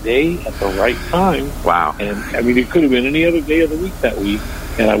right day at the right time. Wow! And I mean, it could have been any other day of the week that week,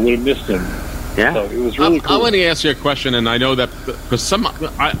 and I would have missed him. Yeah, so it was really cool. I want to ask you a question, and I know that because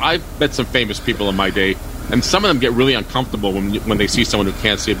I've met some famous people in my day, and some of them get really uncomfortable when they see someone who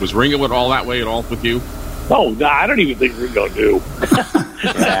can't see it. Was Ringo all that way at all with you? Oh, no, I don't even think Ringo knew.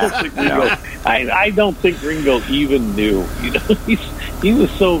 I don't think Ringo even knew. He was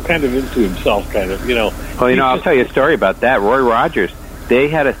so kind of into himself, kind of. Well, I'll tell you a story about that. Roy Rogers, they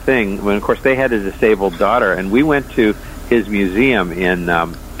had a thing when, of course, they had a disabled daughter, and we went to his museum in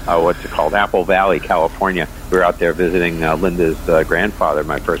what's it called, Apple Valley, California. We were out there visiting Linda's grandfather,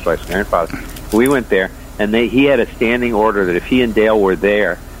 my first wife's grandfather. We went there, and he had a standing order that if he and Dale were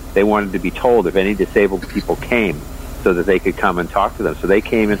there, they wanted to be told if any disabled people came so that they could come and talk to them. So they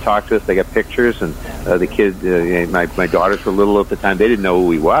came and talked to us. They got pictures, and the kids, my daughters were little at the time. They didn't know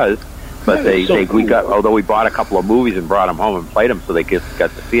who he was, but we got, although we bought a couple of movies and brought them home and played them so they got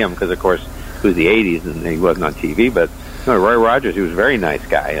to see him because, of course, it was the 80s and he wasn't on TV. But Roy Rogers, he was a very nice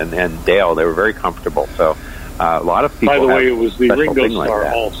guy, and Dale, they were very comfortable. So a lot of people. By the way, it was the Ringo Starr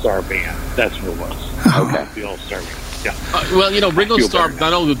like All-Star Band. That's what it was. Okay. The All-Star Band. Yeah. Ringo Starr,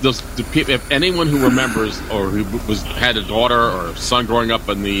 not only does if anyone who remembers or who had a daughter or a son growing up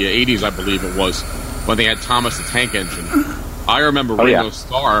in the 80s, I believe it was, when they had Thomas the Tank Engine. I remember Ringo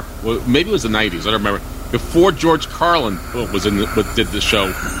Starr, maybe it was the 90s, I don't remember. before George Carlin did the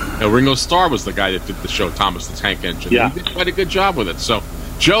show. Ringo Starr was the guy that did the show, Thomas the Tank Engine. Yeah. He did quite a good job with it. So,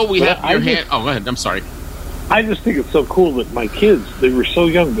 Joe, we have your hand. Oh, go ahead. I'm sorry. I just think it's so cool that my kids, they were so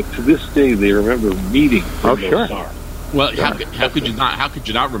young, but to this day they remember meeting Ringo Starr. Well, how could you not? How could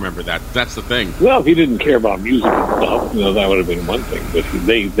you not remember that? That's the thing. Well, if he didn't care about music and stuff, that would have been one thing. But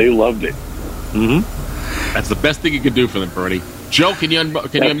they loved it. Mm-hmm. That's the best thing you could do for them, Bernie. Joe, can you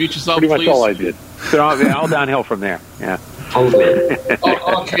unmute yourself, pretty please? much all I did. So all downhill from there. Yeah.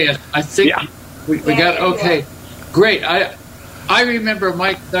 Okay. I think we got okay. Great. I remember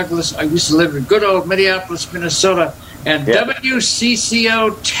Mike Douglas. I used to live in good old Minneapolis, Minnesota, and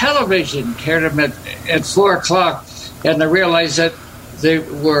WCCO television carried him at 4:00. And I realized that they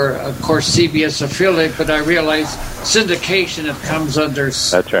were, of course, CBS affiliate, but I realized syndication, it comes under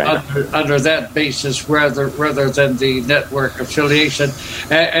under that basis rather than the network affiliation.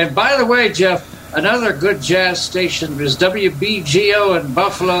 And by the way, Jeff, another good jazz station is WBGO in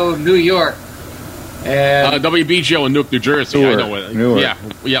Buffalo, New York. And WBGO in Newark, New Jersey. Newark. I know it. Newark.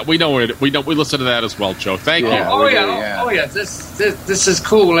 Yeah, we know it. We listen to that as well, Joe. Thank you. Oh yeah. This is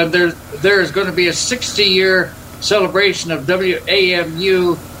cool, and there's going to be a 60-year celebration of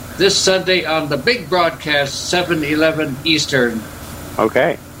WAMU this Sunday on the big broadcast, 7/11 Eastern.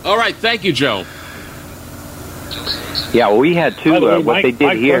 Okay. All right. Thank you, Joe. Yeah, well, we had two. What they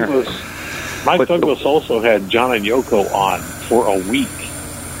did here. Mike Douglas also had John and Yoko on for a week.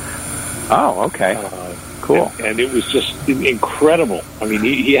 Oh, okay. Cool. And it was just incredible. I mean,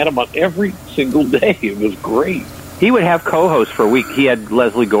 he had them on every single day. It was great. He would have co-hosts for a week. He had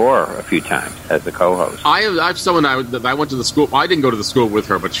Leslie Gore a few times as a co-host. I have someone I went to the school. I didn't go to the school with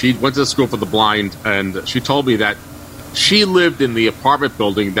her, but she went to the school for the blind, and she told me that she lived in the apartment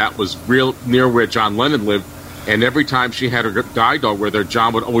building that was real near where John Lennon lived. And every time she had her guide dog with her,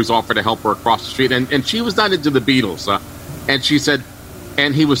 John would always offer to help her across the street. And she was not into the Beatles. And she said,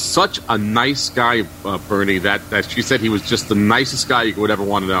 and he was such a nice guy, Bernie, that she said he was just the nicest guy you would ever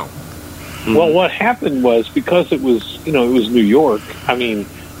want to know. Well, what happened was, because it was New York, I mean,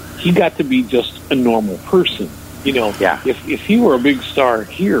 he got to be just a normal person. If he were a big star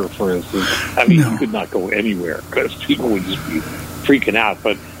here, for instance, I mean, he could not go anywhere because people would just be freaking out.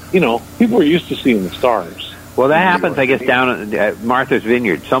 But, people were used to seeing the stars. Well, that happens, I guess, down at Martha's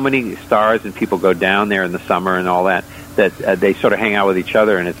Vineyard. So many stars and people go down there in the summer and all that they sort of hang out with each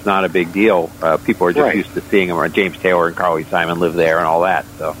other, and it's not a big deal. People are just used to seeing them. Or James Taylor and Carly Simon live there and all that,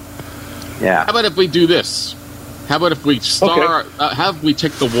 so... Yeah. How about if we do this? How about if we have we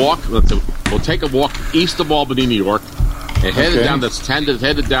take the walk? We'll take a walk east of Albany, New York, and headed down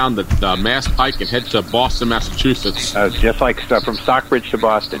the Mass Pike and head to Boston, Massachusetts. Just like from Stockbridge to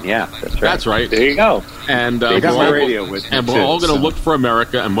Boston. Yeah, that's right. That's right. There you go. And we're got my radio with me, and we're all going to look for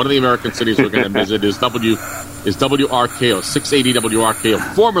America. And one of the American cities we're going to visit is WRKO, 680 WRKO,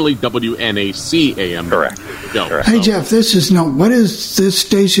 formerly WNAC AM. Correct. Hey, Jeff, what is this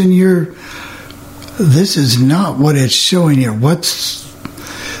station this is not what it's showing here. What's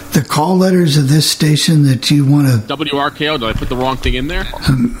the call letters of this station that you want to... WRKO, did I put the wrong thing in there?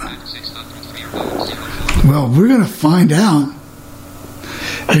 Well, we're going to find out.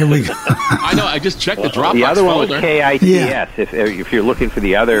 Here we go. I know, I just checked the Dropbox The other one folder. was KITS, if you're looking for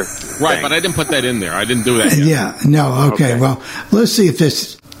the other Right, but I didn't put that in there. I didn't do that yet. Yeah, no, okay. Well, let's see if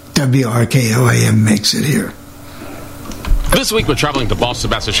this WRKO AM makes it here. This week we're traveling to Boston,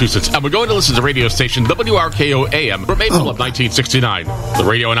 Massachusetts, and we're going to listen to radio station WRKO AM from April of 1969. The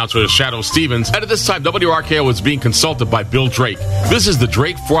radio announcer is Shadow Stevens, and at this time WRKO is being consulted by Bill Drake. This is the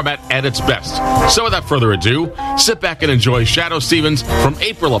Drake format at its best. So without further ado, sit back and enjoy Shadow Stevens from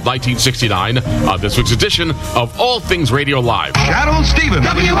April of 1969 on this week's edition of All Things Radio Live. Shadow Stevens,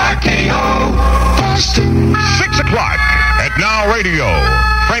 WRKO, Boston. 6 o'clock at Now Radio.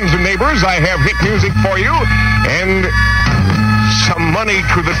 Friends and neighbors, I have hit music for you, and some money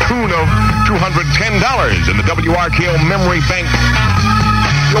to the tune of $210 in the WRKO Memory Bank.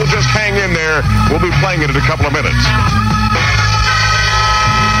 You'll just hang in there. We'll be playing it in a couple of minutes.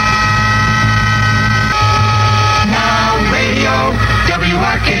 Now Radio,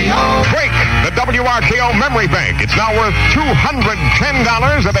 WRKO. Break the WRKO Memory Bank. It's now worth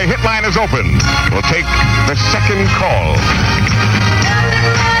 $210 and the hit line is open. We'll take the second call.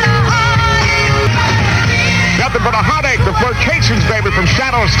 nothing but a heartache. The Flirtations, baby, from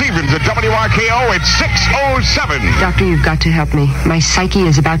Shadow Stevens at WRKO at 6:07. Doctor, you've got to help me. My psyche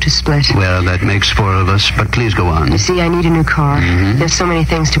is about to split. Well, that makes four of us, but please go on. You see, I need a new car. There's so many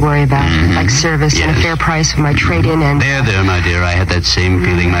things to worry about, like service and a fair price for my trade-in and... There, my dear. I had that same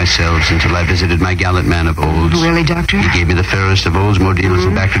feeling myself until I visited my gallant man of Olds. Really, Doctor? He gave me the fairest of Oldsmore deals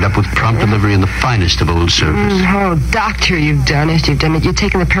and backed it up with prompt delivery and the finest of Olds service. Oh, Doctor, you've done it. You've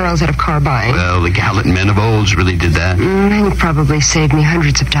taken the perils out of car buying. Well, the gallant men of Olds really did that. You probably saved me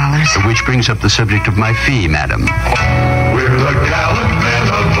hundreds of dollars. Which brings up the subject of my fee, madam. We're the gallant men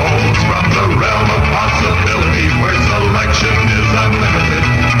of Olds from the realm of possibility where selection is unlimited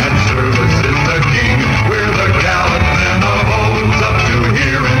and service is the king. We're the gallant men of Olds up to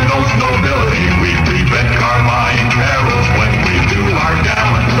here in Olds nobility. We prevent car buying perils when we do our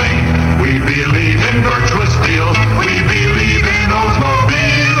gallant thing. We believe in virtuous deals. We believe in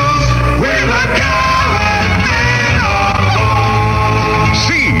Oldsmobiles. We're the gallant men of Olds.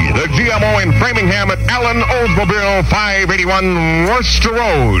 See the GMO in Framingham at Allen Oldsmobile, 581 Worcester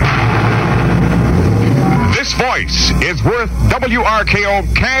Road. This voice is worth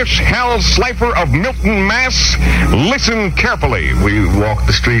WRKO Cash Hal Slifer of Milton, Mass. Listen carefully. We walk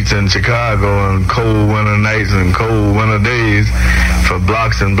the streets in Chicago on cold winter nights and cold winter days for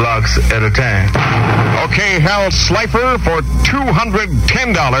blocks and blocks at a time. Okay, Hal Slifer, for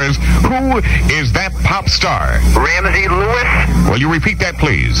 $210. Who is that pop star? Ramsey Lewis. Will you repeat that,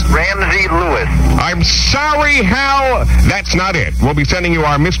 please? Ramsey Lewis. I'm sorry, Hal. That's not it. We'll be sending you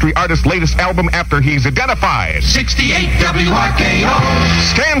our mystery artist's latest album after he's identified. 68 WRKO.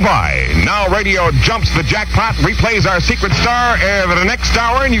 Stand by. Now radio jumps the jackpot, replays our secret star for the next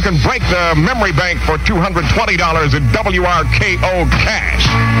hour, and you can break the memory bank for $220 at WRKO Cash.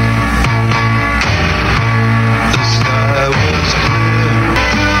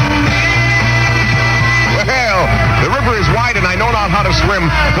 Well, the river is wide and I know not how to swim.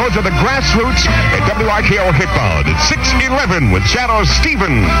 Those are the Grassroots at WRKO Hitbound at 6:11 with Shadow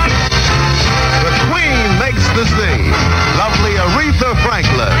Stevens. The Queen makes the scene. Lovely Aretha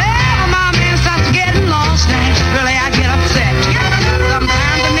Franklin. Well, my man starts getting lost and really I get upset.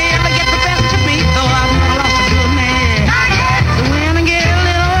 Sometimes I never get the best of me, though I've lost a good man. So when I get a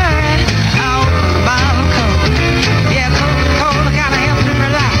little worried, I'll buy a Coke. Yeah, Coca-Cola kind of helps me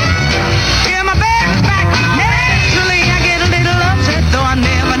relax. Yeah, my back's back. Naturally, I get a little upset, though I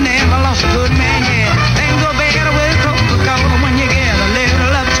never lost a good man yet. Things go better with Coca-Cola when you get a little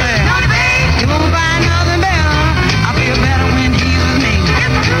upset. You won't find nothing better. I feel better when he's with me.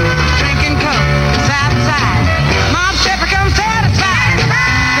 Drinking Coke, side to side. Mom Shepherd comes satisfied.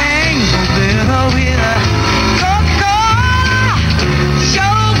 Things go better with Coca-Cola.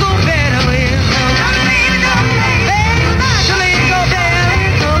 Sure go better with Coke. Things naturally go better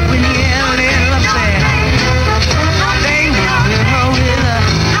with Coke when you get a little upset. Things go better with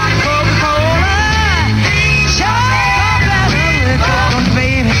Coca-Cola. Sure go better with Coke,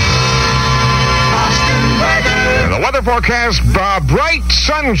 baby. The weather forecast, bright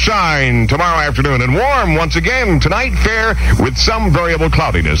sunshine tomorrow afternoon and warm once again. Tonight, fair with some variable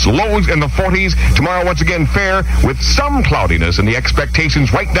cloudiness. Lows in the 40s. Tomorrow, once again, fair with some cloudiness. And the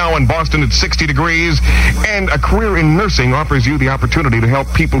expectations right now in Boston at 60 degrees. And a career in nursing offers you the opportunity to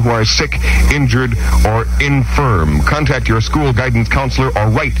help people who are sick, injured, or infirm. Contact your school guidance counselor or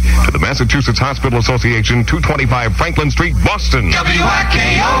write to the Massachusetts Hospital Association, 225 Franklin Street, Boston.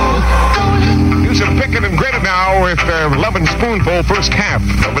 WRKO. Do some picking and gritting now with 11 spoonful first half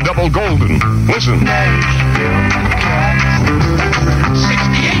of a double golden. Listen. 68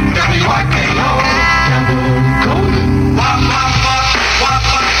 WRKO. Double golden.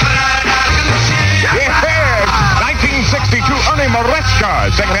 Yes, 1962, Ernie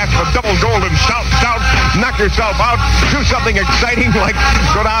Maresca, second half of a double golden. Shout, shout, knock yourself out. Do something exciting like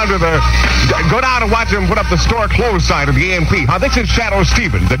go down and watch him put up the store close sign of the AMP. This is Shadow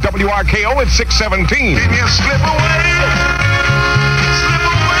Stevens at WRKO at 6:17. Can you slip away?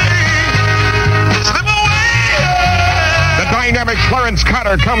 The dynamic Clarence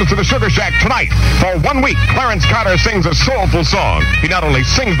Carter comes to the Sugar Shack tonight. For 1 week, Clarence Carter sings a soulful song. He not only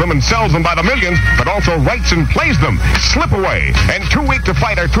sings them and sells them by the millions, but also writes and plays them. Slip Away and Too Weak to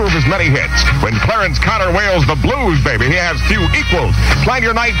Fight are two of his many hits. When Clarence Carter wails the blues, baby, he has few equals. Plan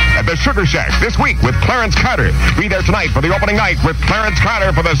your night at the Sugar Shack this week with Clarence Carter. Be there tonight for the opening night with Clarence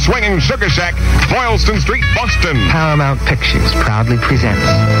Carter for the swinging Sugar Shack, Boylston Street, Boston. Paramount Pictures proudly presents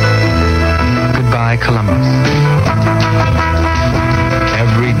Goodbye, Columbus.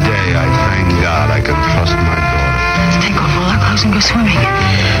 Every day I thank God I can trust my daughter. Take off all our clothes and go swimming.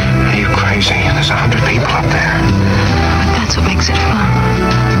 Are you crazy? There's 100 people up there. But that's what makes it fun.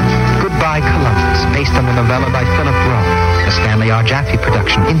 Goodbye, Columbus. based on the novella by Philip Rowe, a Stanley R. Jaffe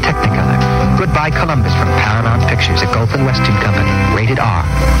production in Technicolor. Goodbye Columbus from Paramount Pictures, a Gulf and Western company. Rated R.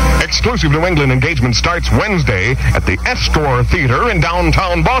 Exclusive New England engagement starts Wednesday at the Estor Theater in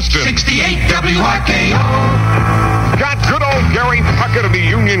downtown Boston. 68 WRKO. Got good old Gary Puckett of the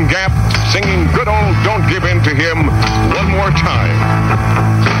Union Gap singing good old Don't Give In to Him one more time.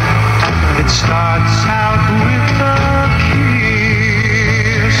 It starts out with a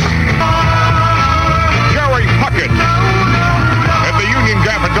kiss. Gary Puckett at the Union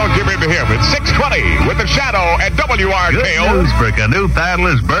Gap and Don't Give In to Him. It's 6:20 with the Shadow at WRKO. Good news for canoe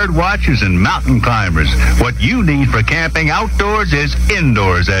paddlers, bird watchers, and mountain climbers. What you need for camping outdoors is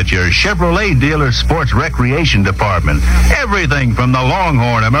indoors at your Chevrolet dealer sports recreation department. Everything from the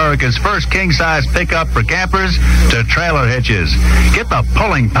Longhorn, America's first king-size pickup for campers, to trailer hitches. Get the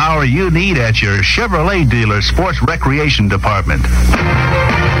pulling power you need at your Chevrolet dealer sports recreation department.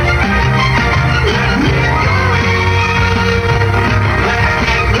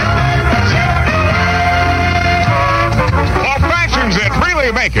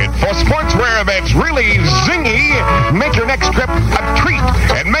 Make it for sportswear that's really zingy. Make your next trip a treat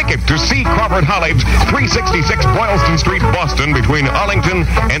and make it to C. Crawford Hollids, 366 Boylston Street, Boston, between Arlington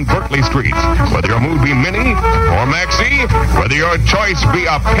and Berkeley Streets. Whether your mood be mini or maxi, whether your choice be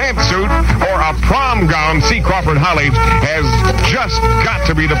a pantsuit or a prom gown, C. Crawford Hollids has just got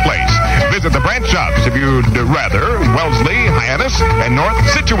to be the place. Visit the branch shops if you'd rather. Wellesley, Hyannis, and North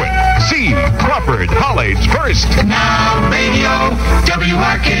Scituate. C. Crawford Hollids first. Now radio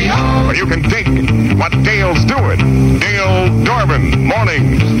WRKO. Or you can take what Dale's doing. Dale Dorman,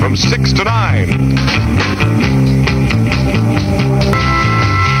 mornings from 6 to 9.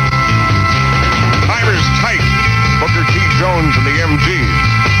 Tigers tight. Booker T. Jones and the MGs.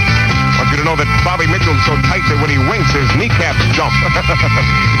 I want you to know that Bobby Mitchell's so tight that when he winks, his kneecaps jump.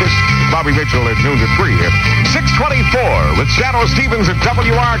 This Bobby Mitchell at noon to 3 here. 6:24 with Shadow Stevens at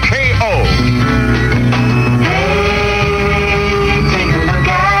WRKO.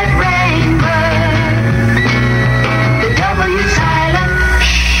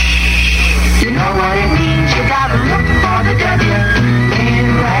 You know what it means, you gotta look for the W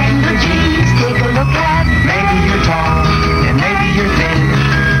in Wrangler jeans. Take a look at, maybe you're tall, and maybe you're thin.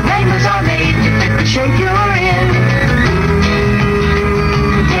 Wranglers are made to fit the shape you're in.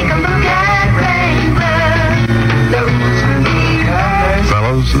 Take a look at Wrangler, the rules can be covered.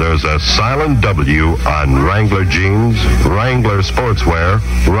 Fellas, there's a silent W on Wrangler jeans, Wrangler sportswear,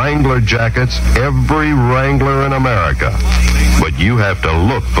 Wrangler jackets, every Wrangler in America. But you have to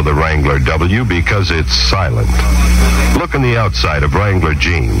look for the Wrangler W because it's silent. Look on the outside of Wrangler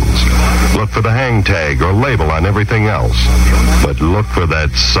jeans. Look for the hang tag or label on everything else. But look for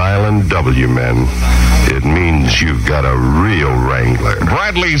that silent W, men. It means you've got a real Wrangler.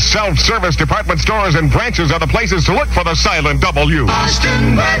 Bradley's self-service department stores and branches are the places to look for the silent W.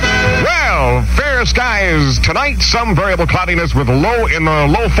 Boston weather. Well, fair skies tonight, some variable cloudiness with low in the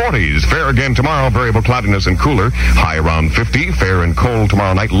low 40s. Fair again tomorrow, variable cloudiness and cooler. High around 50. Fair and cold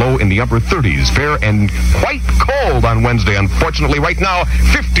tomorrow night, low in the upper 30s. Fair and quite cold on Wednesday. Unfortunately, right now,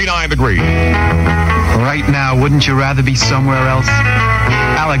 59 degrees. Right now, wouldn't you rather be somewhere else?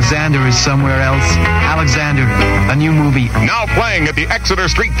 Alexander is somewhere else. Alexander, a new movie. Now playing at the Exeter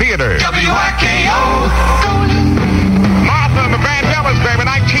Street Theater. WRKO. Martha and the Vandellas, baby,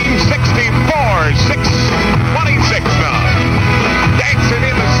 1964. 6:26 now. Dancing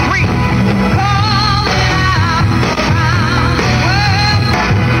in the street.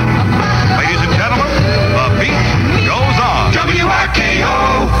 Ladies and gentlemen, the beat goes on. WRKO.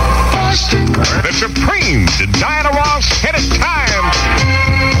 Boston. The Supremes, Diana Ross, hit it time.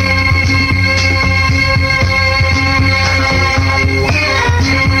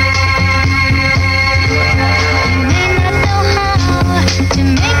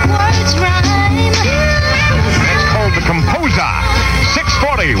 It's called The Composer.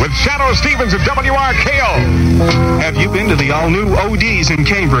 6:40 with Shadow Stevens at WRKO. Have you been to the all-new OD's in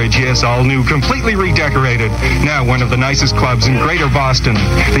Cambridge? Yes, all-new, completely redecorated. Now one of the nicest clubs in Greater Boston.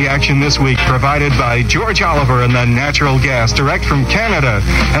 The action this week provided by George Oliver and the Natural Gas, direct from Canada.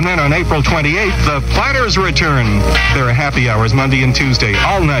 And then on April 28th, the Platters return. There are happy hours Monday and Tuesday,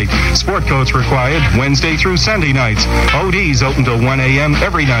 all night. Sport coats required Wednesday through Sunday nights. OD's open till 1 a.m.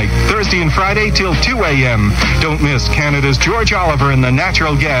 every night. Thursday and Friday till 2 a.m. Don't miss Canada's George Oliver and the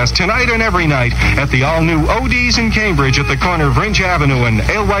Natural Gas tonight and every night at the all-new OD's in Cambridge at the corner of Rinch Avenue and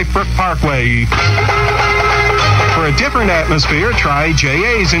Alewife Brook Parkway. For for a different atmosphere, try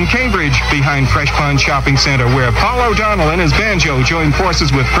JA's in Cambridge, behind Fresh Pond Shopping Center, where Paul O'Donnell and his banjo join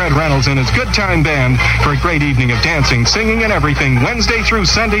forces with Fred Reynolds and his Good Time Band for a great evening of dancing, singing, and everything Wednesday through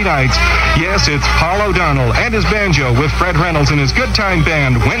Sunday nights. Yes, it's Paul O'Donnell and his banjo with Fred Reynolds and his Good Time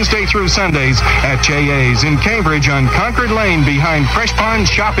Band Wednesday through Sundays at JA's in Cambridge on Concord Lane behind Fresh Pond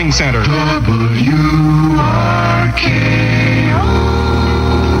Shopping Center.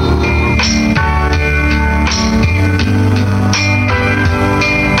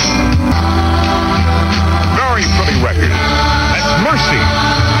 Very pretty record. That's Mercy.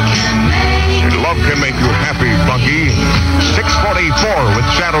 Your love can make you happy, Bunky. 644 with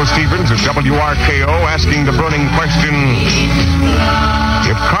Shadow Stevens at WRKO asking the burning question,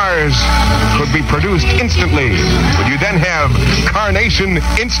 if cars could be produced instantly, would you then have Carnation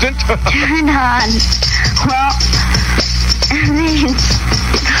Instant? Turn on. Well, it means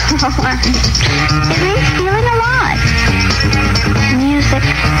feeling alive. Music,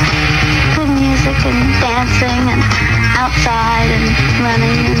 good music, and dancing, and outside, and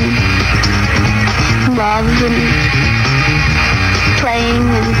running, and love, and playing,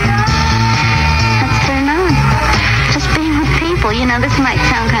 and let's turn on. Just being with people. You know, this might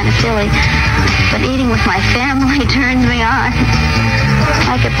sound kind of silly, but eating with my family turns me on.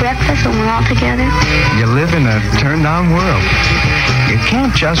 Like at breakfast when we're all together. You live in a turned-on world. You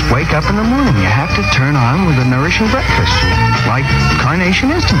can't just wake up in the morning. You have to turn on with a nourishing breakfast, like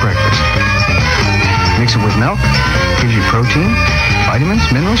Carnation Instant Breakfast. Mix it with milk, gives you protein, vitamins,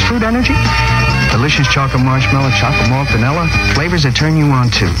 minerals, fruit energy. Delicious chocolate marshmallow, chocolate malt, vanilla, flavors that turn you on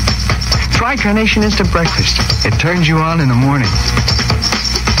too. Try Carnation Instant Breakfast. It turns you on in the morning.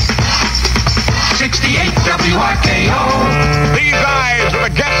 68 WRKO. These eyes are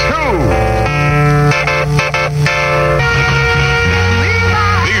the Guess Who.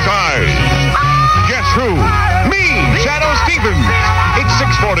 These eyes. Guess who? Me, Shadow Stevens. It's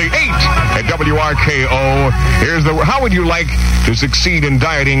 648 at WRKO. Here's the... How would you like to succeed in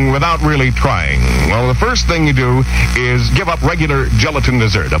dieting without really trying? Well, the first thing you do is give up regular gelatin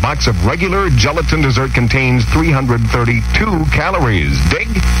dessert. A box of regular gelatin dessert contains 332 calories. Dig?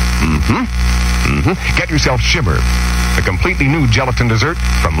 Get yourself Shimmer, a completely new gelatin dessert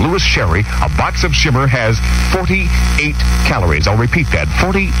from Lewis Sherry. A box of Shimmer has 48 calories. I'll repeat that,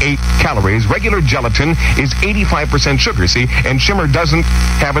 48 calories. Regular gelatin is 85% sugar, see, and Shimmer doesn't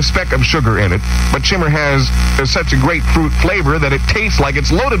have a speck of sugar in it, but Shimmer has such a great fruit flavor that it tastes like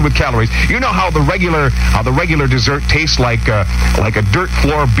it's loaded with calories. You know how the regular dessert tastes like a dirt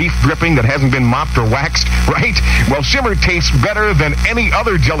floor beef dripping that hasn't been mopped or waxed, right? Well, Shimmer tastes better than any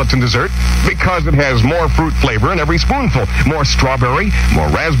other gelatin dessert because it has more fruit flavor in every spoonful. More strawberry, more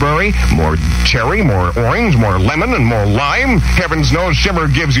raspberry, more cherry, more orange, more lemon, and more lime. Heavens knows Shimmer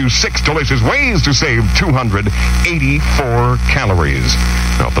gives you 6 delicious ways to save 284 calories.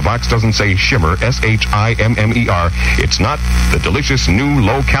 Now, if the box doesn't say Shimmer, S-H-I-M-M-E-R, it's not the delicious new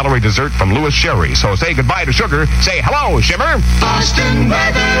low-calorie dessert from Lewis Sherry. So say goodbye to sugar. Say hello, Shimmer. Boston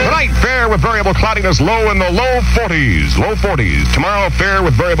weather. Tonight, fair with variable cloudiness, low in the low 40s. Low 40s. Tomorrow, fair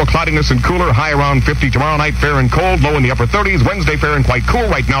with variable cloudiness and cooler, high around 50. Tomorrow night, fair and cold, low in the upper 30s. Wednesday, fair and quite cool,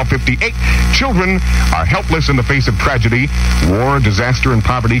 right now 58. Children are helpless in the face of tragedy. War, disaster, and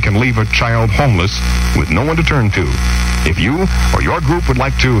poverty can leave a child homeless with no one to turn to. If you or your group would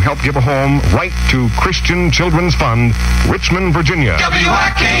like to help give a home, write to Christian Children's Fund, Richmond, Virginia.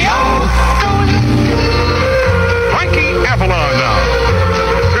 WRKO. Frankie Avalon now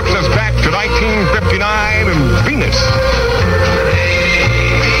trips us back to 1959 and Venus.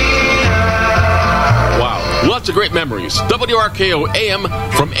 Lots of great memories. WRKO AM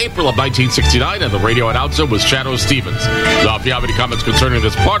from April of 1969, and the radio announcer was Shadow Stevens. Now, if you have any comments concerning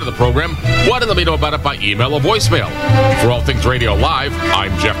this part of the program, why don't let me know about it by email or voicemail. For All Things Radio Live,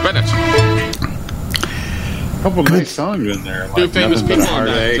 I'm Jeff Bennett. A couple of nice songs in there. Two famous people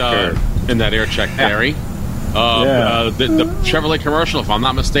in that air check, Barry. The Chevrolet commercial, if I'm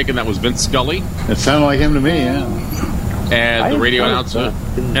not mistaken, that was Vince Scully. It sounded like him to me, yeah. And the radio announcer.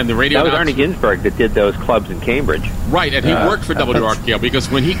 That was Arnie Ginsberg that did those clubs in Cambridge. Right, and he worked for WRKO because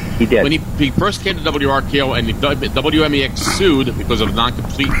when he first came to WRKO and WMEX sued because of a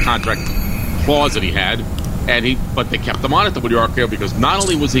non-complete contract clause that he had, but they kept him on at WRKO because not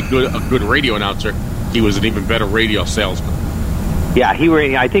only was he a good radio announcer, he was an even better radio salesman. Yeah,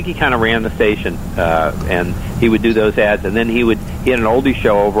 I think he kind of ran the station, and he would do those ads, and then he had an oldie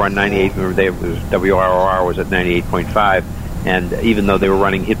show over on 98. Remember, WROR was at 98.5, and even though they were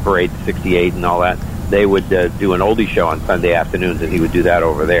running Hit Parade 68 and all that, they would do an oldie show on Sunday afternoons, and he would do that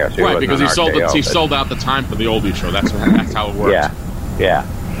over there. So right, because he sold out the time for the oldie show. That's how it works. Yeah.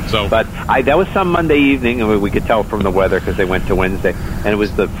 So, but that was some Monday evening, and we could tell from the weather because they went to Wednesday, and it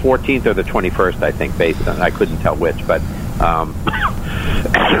was the 14th or the 21st, I think, based on. I couldn't tell which, but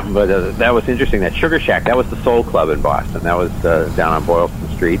that was interesting. That Sugar Shack, that was the Soul Club in Boston. That was down on Boylston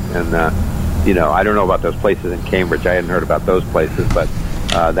Street, and I don't know about those places in Cambridge. I hadn't heard about those places, but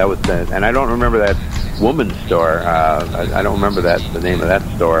that was and I don't remember that woman's store. I don't remember the name of that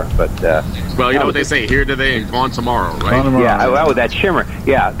store, but well, you know what they say: here today and gone tomorrow, right? Yeah, that Shimmer.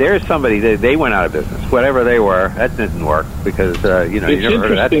 Yeah, there's somebody. They went out of business. Whatever they were, that didn't work because you never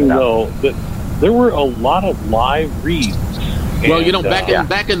heard of that stuff. It's interesting though that there were a lot of live reads. Well,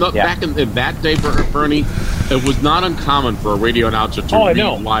 back in that day, Bernie, it was not uncommon for a radio announcer to read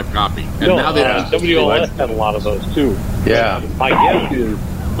live copy. And now WLS had a lot of those too. Yeah.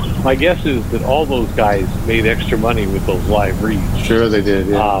 My guess is that all those guys made extra money with those live reads. Sure, they did.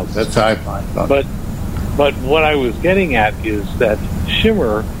 Yeah. That's how I thought. But what I was getting at is that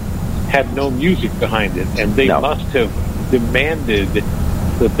Shimmer had no music behind it, and they must have demanded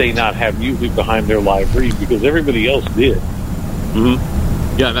that they not have music behind their live read because everybody else did.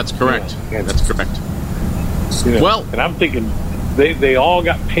 Mm-hmm. Yeah, that's correct. Yeah, that's correct. Well, and I'm thinking they all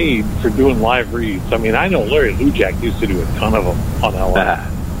got paid for doing live reads. I mean, I know Larry Lujak used to do a ton of them on LA.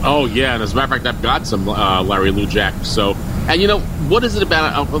 Oh yeah, and as a matter of fact, I've got some Larry Lujak. So, and what is it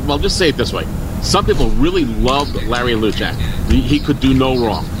about? Well, just say it this way: some people really loved Larry Lujak. He could do no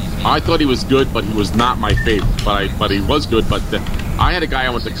wrong. I thought he was good, but he was not my favorite. But he was good. But I had a guy I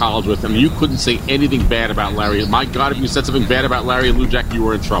went to college with, and you couldn't say anything bad about Larry. My God, if you said something bad about Larry Lujak, you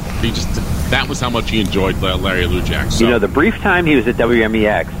were in trouble. That was how much he enjoyed Larry Lujak. So. The brief time he was at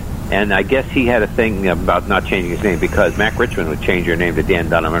WMEX, and I guess he had a thing about not changing his name because Mac Richmond would change your name to Dan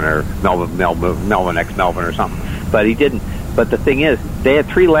Donovan or Melvin X Melvin or something, but he didn't. But the thing is, they had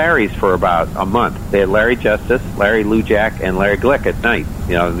 3 Larrys for about a month. They had Larry Justice, Larry Lujak, and Larry Glick at night,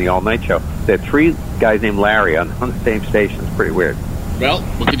 in the all-night show. They had 3 guys named Larry on the same station. It's pretty weird. Well,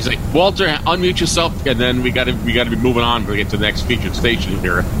 what can you say? Walter, unmute yourself, and then we got to be moving on to get to the next featured station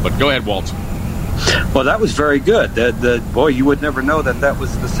here. But go ahead, Walter. Well, that was very good. Boy, you would never know that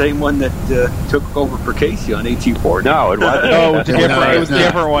was the same one that took over for Casey on 1840. No, it wasn't. No, it was a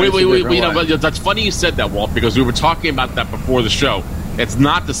different one. That's funny you said that, Walt, because we were talking about that before the show. It's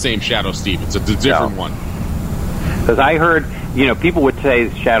not the same Shadow Stevens. It's a different one. Because I heard, people would say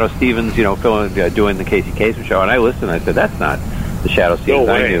Shadow Stevens, doing the Casey Kasem show, and I listened and I said, that's not the Shadow Stevens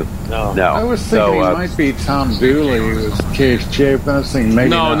I knew. No. I was thinking he might be Tom Dooley, who was KHJ, but I was thinking maybe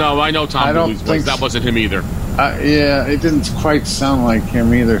not. No, I know Tom Dooley's voice. That wasn't him either. Yeah, it didn't quite sound like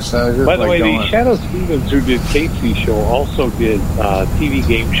him either. So by the way, the Shadow Stevens who did Casey's show also did TV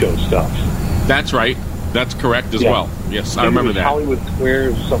game show stuff. That's right. That's correct as well. Yes, I remember that. Hollywood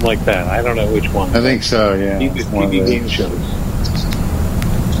Squares, something like that. I don't know which one. I think so, yeah. He did TV game shows.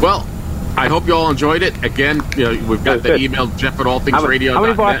 Well, I hope you all enjoyed it. Again, we've got the email, Jeff at allthingsradio.net. How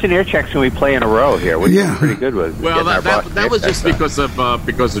many Boston Air Checks can we play in a row here? Which is pretty good with. Well, that was just because of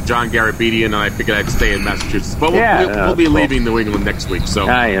John Garabedian, and I figured I'd stay in Massachusetts. But we'll be leaving New England next week. So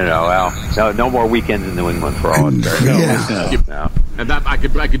no more weekends in New England for all of us. No. And that I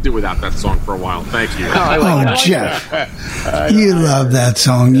could do without that song for a while. Thank you. Jeff, you love that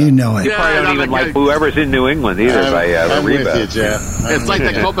song. You know it. You probably don't even like whoever's in New England either. I'm with you, Jeff. It's like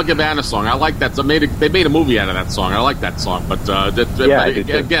the Copacabana song. I like that. So they made a movie out of that song. I like that song. But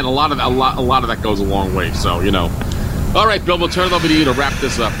again, a lot of that goes a long way. So All right, Bill. We'll turn it over to you to wrap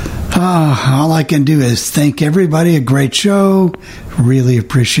this up. All I can do is thank everybody. A great show. Really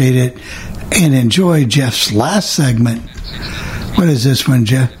appreciate it, and enjoy Jeff's last segment. What is this one,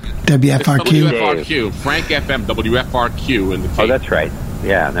 Jeff? WFRQ? WFRQ. Frank FM, WFRQ. In the Oh, that's right.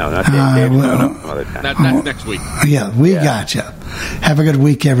 Yeah, no, not That's next week. Yeah, we got you. Have a good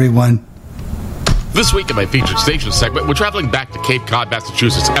week, everyone. This week in my featured station segment, we're traveling back to Cape Cod,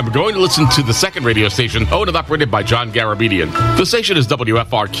 Massachusetts, and we're going to listen to the second radio station owned and operated by John Garabedian. The station is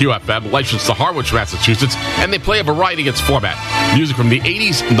WFRQ-FM, licensed to Harwich, Massachusetts, and they play a variety of its format, music from the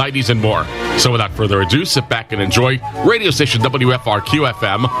 80s, 90s, and more. So without further ado, sit back and enjoy radio station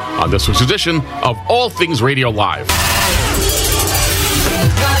WFRQ-FM on this week's edition of All Things Radio Live.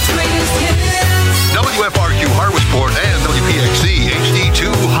 WFRQ Harwichport and WPXC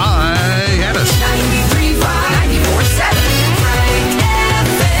HD2 Hyannis. 93.5, 94.7, Frank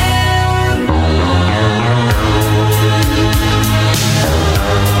FM.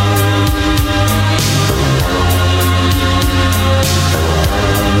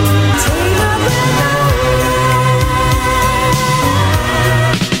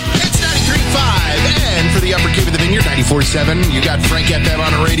 It's 93.5, and for the Upper Cape of the Vineyard, 94.7. You got Frank FM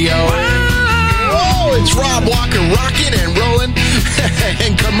on the radio. Whoa! It's Rob Walker rocking and rolling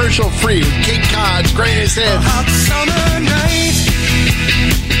and commercial free with Cape Cod's greatest hits. Hot summer night,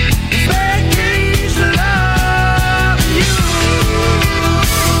 Becky's love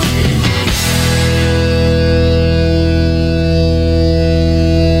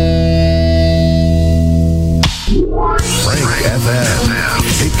Frank FM.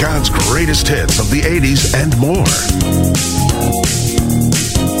 Cape Cod's greatest hits of the 80s and more.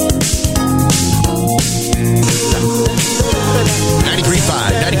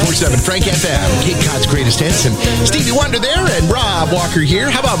 93.5, 94.7, Frank FM, Cape Cod's greatest hits. And Stevie Wonder there and Rob Walker here.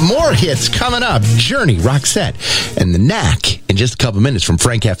 How about more hits coming up? Journey, Roxette, and The Knack in just a couple minutes from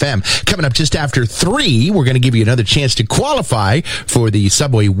Frank FM. Coming up just after 3, we're going to give you another chance to qualify for the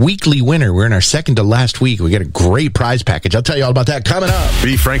Subway Weekly Winner. We're in our second to last week. We got a great prize package. I'll tell you all about that coming up.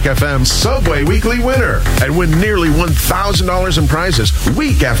 Be Frank FM's Subway Weekly Winner and win nearly $1,000 in prizes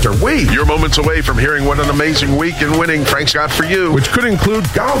week after week. You're moments away from hearing what an amazing week in winning Frank's got for you, which could include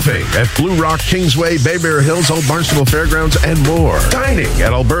golfing at Blue Rock, Kingsway, Bay Bear Hills, Old Barnstable Fairgrounds, and more. Dining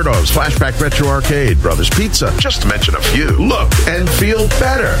at Alberto's, Flashback Retro Arcade, Brothers Pizza, just to mention a few. Look and feel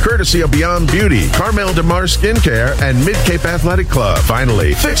better, courtesy of Beyond Beauty, Carmel DeMar Skincare, and Mid-Cape Athletic Club.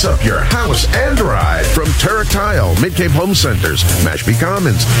 Finally, fix up your house and ride from Turek Tile, Mid-Cape Home Centers, Mashpee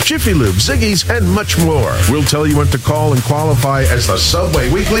Commons, Jiffy Lube, Ziggy's, and much more. We'll tell you when to call and qualify as the Subway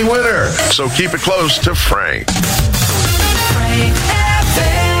Weekly Winner. So keep it close to Frank. Frank FM.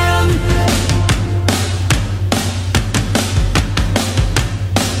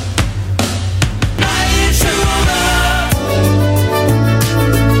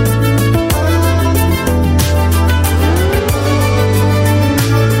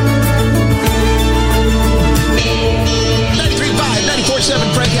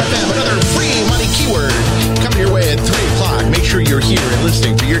 You're here and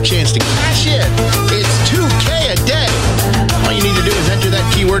listening for your chance to cash in. It's $2K a day. All you need to do is enter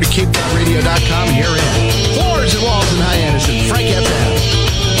that keyword at CapeCodRadio.com and you're in. Floors and Walls in Hyannis, Frank FM.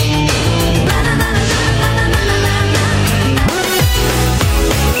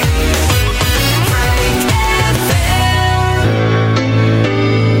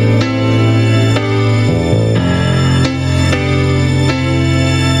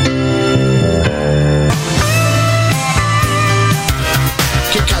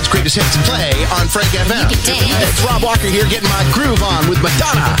 Hits and play on Frank FM. It's Rob Walker here getting my groove on with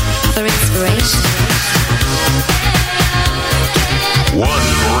Madonna. For inspiration. One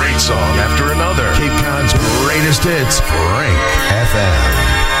great song after another. Cape Cod's greatest hits, Frank FM.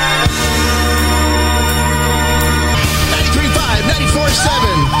 93.5,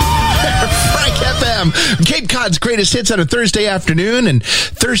 94.7. Frank FM, Cape Cod's greatest hits on a Thursday afternoon, and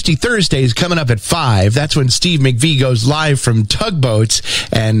Thirsty Thursday is coming up at 5. That's when Steve McVie goes live from Tugboats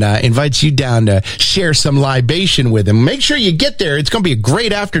and invites you down to share some libation with him. Make sure you get there. It's going to be a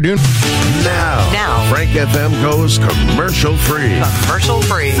great afternoon. Now, Frank FM goes commercial free. Commercial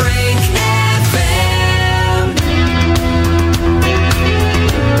free. Frank FM.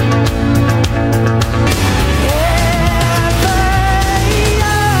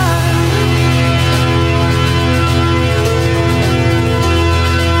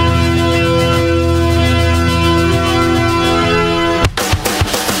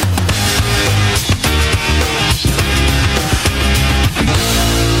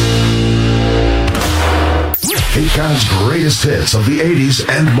 Cape Cod's greatest hits of the 80s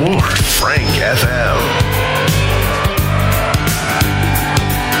and more. Frank FM.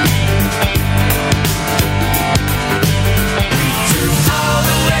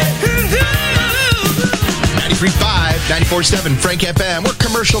 93.5, 94.7, Frank FM. We're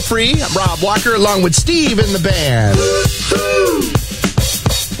commercial free. I'm Rob Walker along with Steve in the band.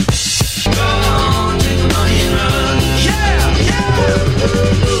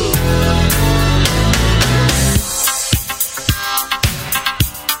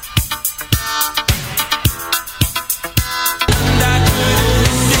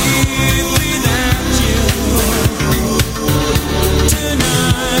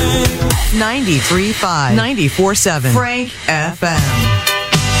 $93.5, 94.7, Frank FM.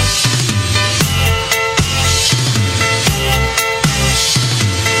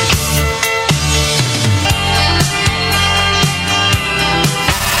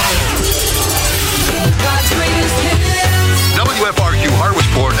 WFRQ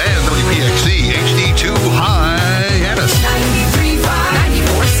Harwisport and WPXC HD2 Hyannis. 93.5,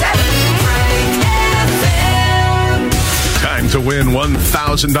 94.7, Frank FM. Time to win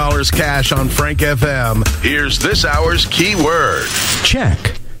 $1,000 cash on Frank FM. Here's this hour's keyword.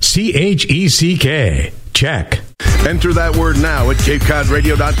 Check. CHECK. Check. Enter that word now at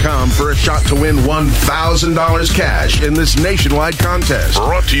CapeCodRadio.com for a shot to win $1,000 cash in this nationwide contest.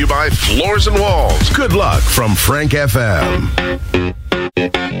 Brought to you by Floors and Walls. Good luck from Frank FM.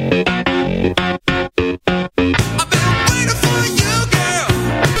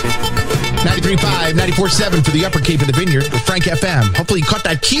 93.5, 94.7 for the Upper Cape of the Vineyard with Frank FM. Hopefully you caught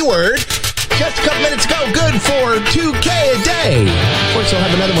that keyword just a couple minutes ago. Good for $2K a day. Of course, I'll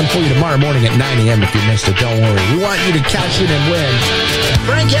have another one for you tomorrow morning at 9 a.m. if you missed it. Don't worry. We want you to cash in and win.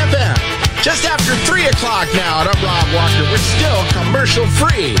 Frank FM. Just after 3 o'clock now, and I'm Rob Walker. We're still commercial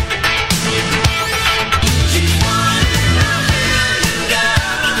free.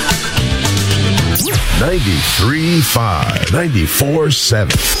 93.5,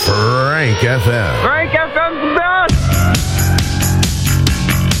 94.7, Frank FM. Frank FM's the best!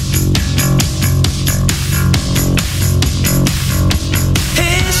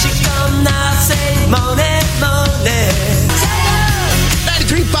 Here she come now, say Monet, Monet.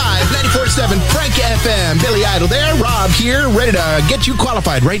 93.5, 94.7, Frank FM. Billy Idol there. Rob here, ready to get you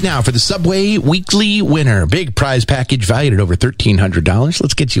qualified right now for the Subway Weekly Winner. Big prize package valued at over $1,300.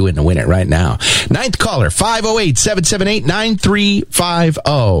 Let's get you in to win it right now. Ninth caller,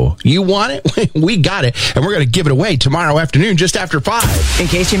 508-778-9350. You want it? We got it. And we're going to give it away tomorrow afternoon just after 5. In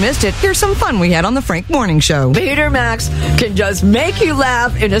case you missed it, here's some fun we had on the Frank Morning Show. Peter Max can just make you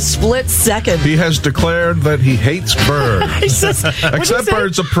laugh in a split second. He has declared that he hates birds. He says, except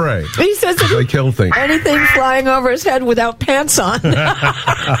birds of prey. He says that they kill things. Anything flying over his head without pants on.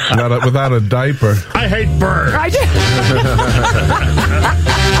 Without a diaper. I hate birds.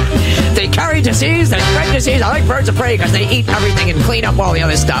 They carry disease, they spread disease. I like birds of prey because they eat everything and clean up all the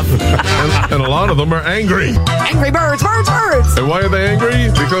other stuff. and a lot of them are angry. Angry birds, birds, birds. And why are they angry?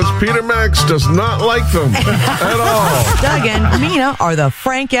 Because Peter Max does not like them at all. Doug and Mina are the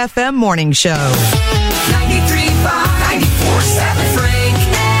Frank FM Morning Show. 93.5, 94.7, Frank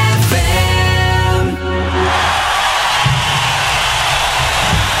FM.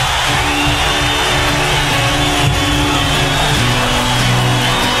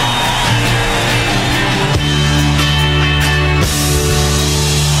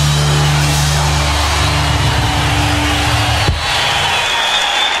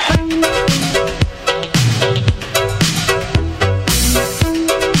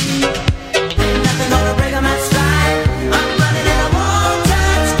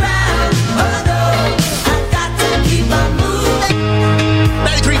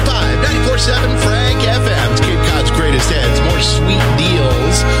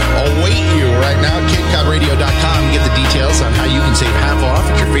 On how you can save half off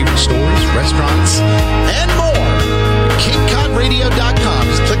at your favorite stores, restaurants, and more. CapeCodRadio.com.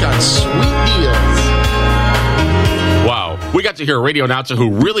 Just click on Sweet Deals. Wow, we got to hear a radio announcer who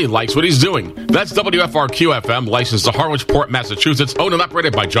really likes what he's doing. That's WFRQ-FM, licensed to Harwichport, Massachusetts, owned and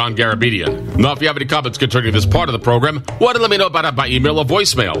operated by John Garabedian. Now, if you have any comments concerning this part of the program, why don't let me know about it by email or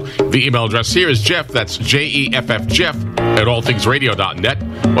voicemail. The email address here is Jeff, that's Jeff, Jeff, at allthingsradio.net.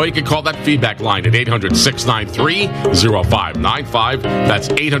 Or you can call that feedback line at 800-693-0595. That's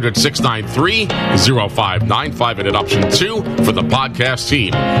 800-693-0595 and at option 2 for the podcast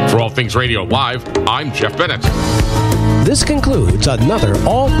team. For All Things Radio Live, I'm Jeff Bennett. This concludes another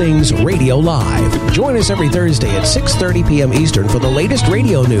All Things Radio Live. Join us every Thursday at 6:30 p.m. Eastern for the latest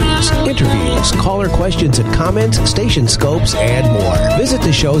radio news, interviews, caller questions and comments, station scopes, and more. Visit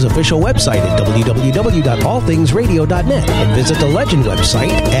the show's official website at www.allthingsradio.net and visit the Legend website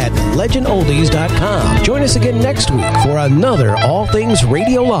at legendoldies.com. Join us again next week for another All Things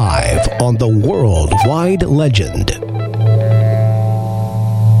Radio Live on the Worldwide Legend.